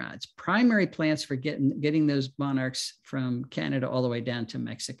goldenrods, primary plants for getting those monarchs from Canada all the way down to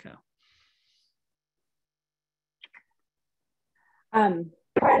Mexico.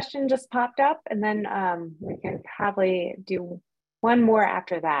 Question just popped up, and then we can probably do one more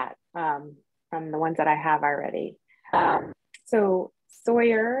after that from the ones that I have already. So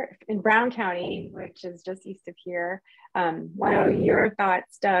Sawyer in Brown County, which is just east of here, what are your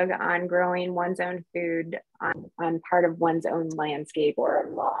thoughts, Doug, on growing one's own food on part of one's own landscape or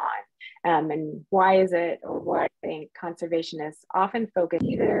lawn? And why is it, or what I think conservationists often focus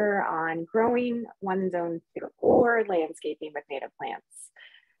either on growing one's own food or landscaping with native plants,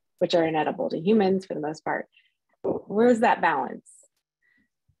 which are inedible to humans for the most part? Where's that balance?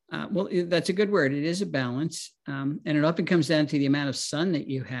 Well, that's a good word. It is a balance. And it often comes down to the amount of sun that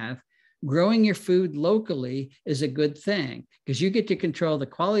you have. Growing your food locally is a good thing because you get to control the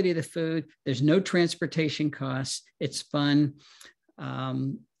quality of the food. There's no transportation costs. It's fun.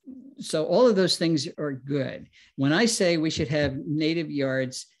 So all of those things are good. When I say we should have native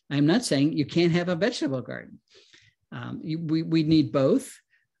yards, I'm not saying you can't have a vegetable garden. We need both.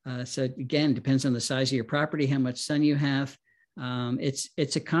 So again, depends on the size of your property, how much sun you have.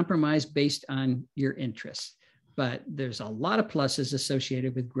 It's a compromise based on your interests, but there's a lot of pluses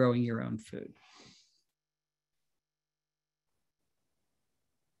associated with growing your own food.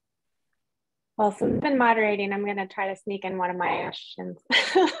 Well, since I've been moderating, I'm going to try to sneak in one of my questions.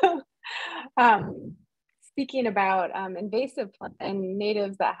 Speaking about invasive plants and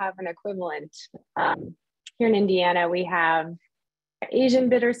natives that have an equivalent, here in Indiana, we have Asian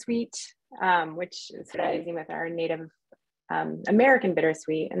bittersweet, which is hybridizing with our native American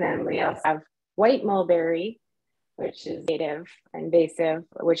bittersweet. And then we also have white mulberry, which is native invasive,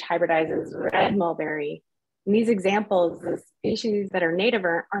 which hybridizes with red mulberry. And these examples, the species that are native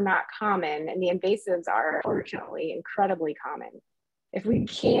are not common, and the invasives are fortunately incredibly common. If we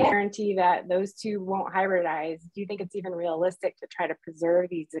can't guarantee that those two won't hybridize, do you think it's even realistic to try to preserve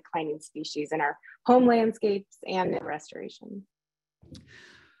these declining species in our home landscapes and in restoration?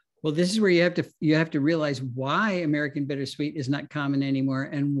 Well, this is where you have to realize why American bittersweet is not common anymore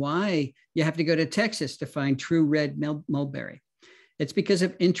and why you have to go to Texas to find true red mulberry. It's because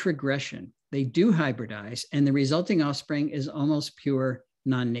of introgression. They do hybridize, and the resulting offspring is almost pure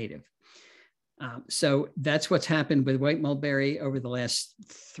non-native. So that's what's happened with white mulberry over the last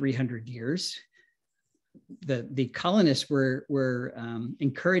 300 years. The colonists were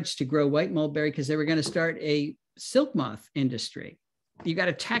encouraged to grow white mulberry because they were going to start a silk moth industry. you got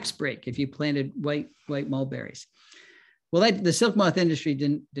a tax break if you planted white mulberries. Well, the silk moth industry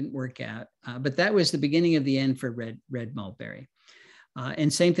didn't work out, but that was the beginning of the end for red mulberry.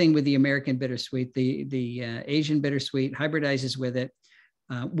 And same thing with the American bittersweet. The Asian bittersweet hybridizes with it.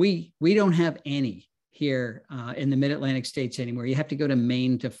 We don't have any here in the Mid-Atlantic states anymore. You have to go to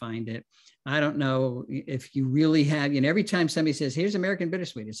Maine to find it. I don't know if you really have, every time somebody says, here's American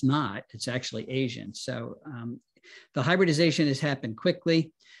bittersweet, it's not, it's actually Asian. So the hybridization has happened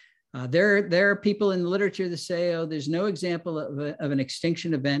quickly. There are people in the literature that say, oh, there's no example of an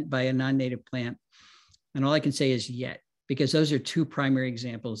extinction event by a non-native plant. And all I can say is yet, because those are two primary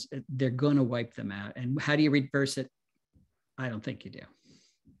examples. They're going to wipe them out. And how do you reverse it? I don't think you do.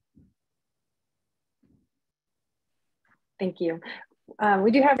 Thank you.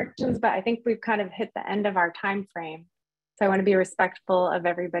 We do have questions, but I think we've kind of hit the end of our time frame. So I want to be respectful of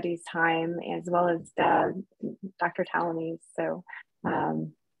everybody's time, as well as Dr. Tallamy's. So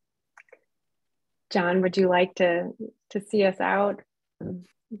John, would you like to see us out?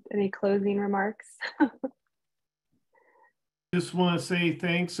 Any closing remarks? Just want to say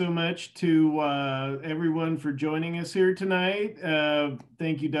thanks so much to everyone for joining us here tonight.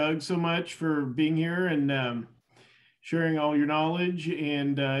 Thank you, Doug, so much for being here and sharing all your knowledge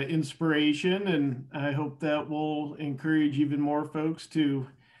and inspiration. And I hope that will encourage even more folks to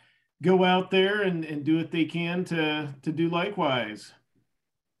go out there and do what they can to do likewise.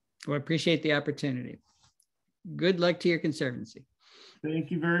 Well, I appreciate the opportunity. Good luck to your conservancy.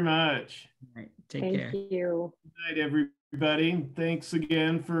 Thank you very much. All right, take care. Thank you. Good night, everybody. Thanks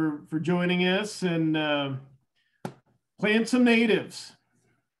again for joining us, and plant some natives.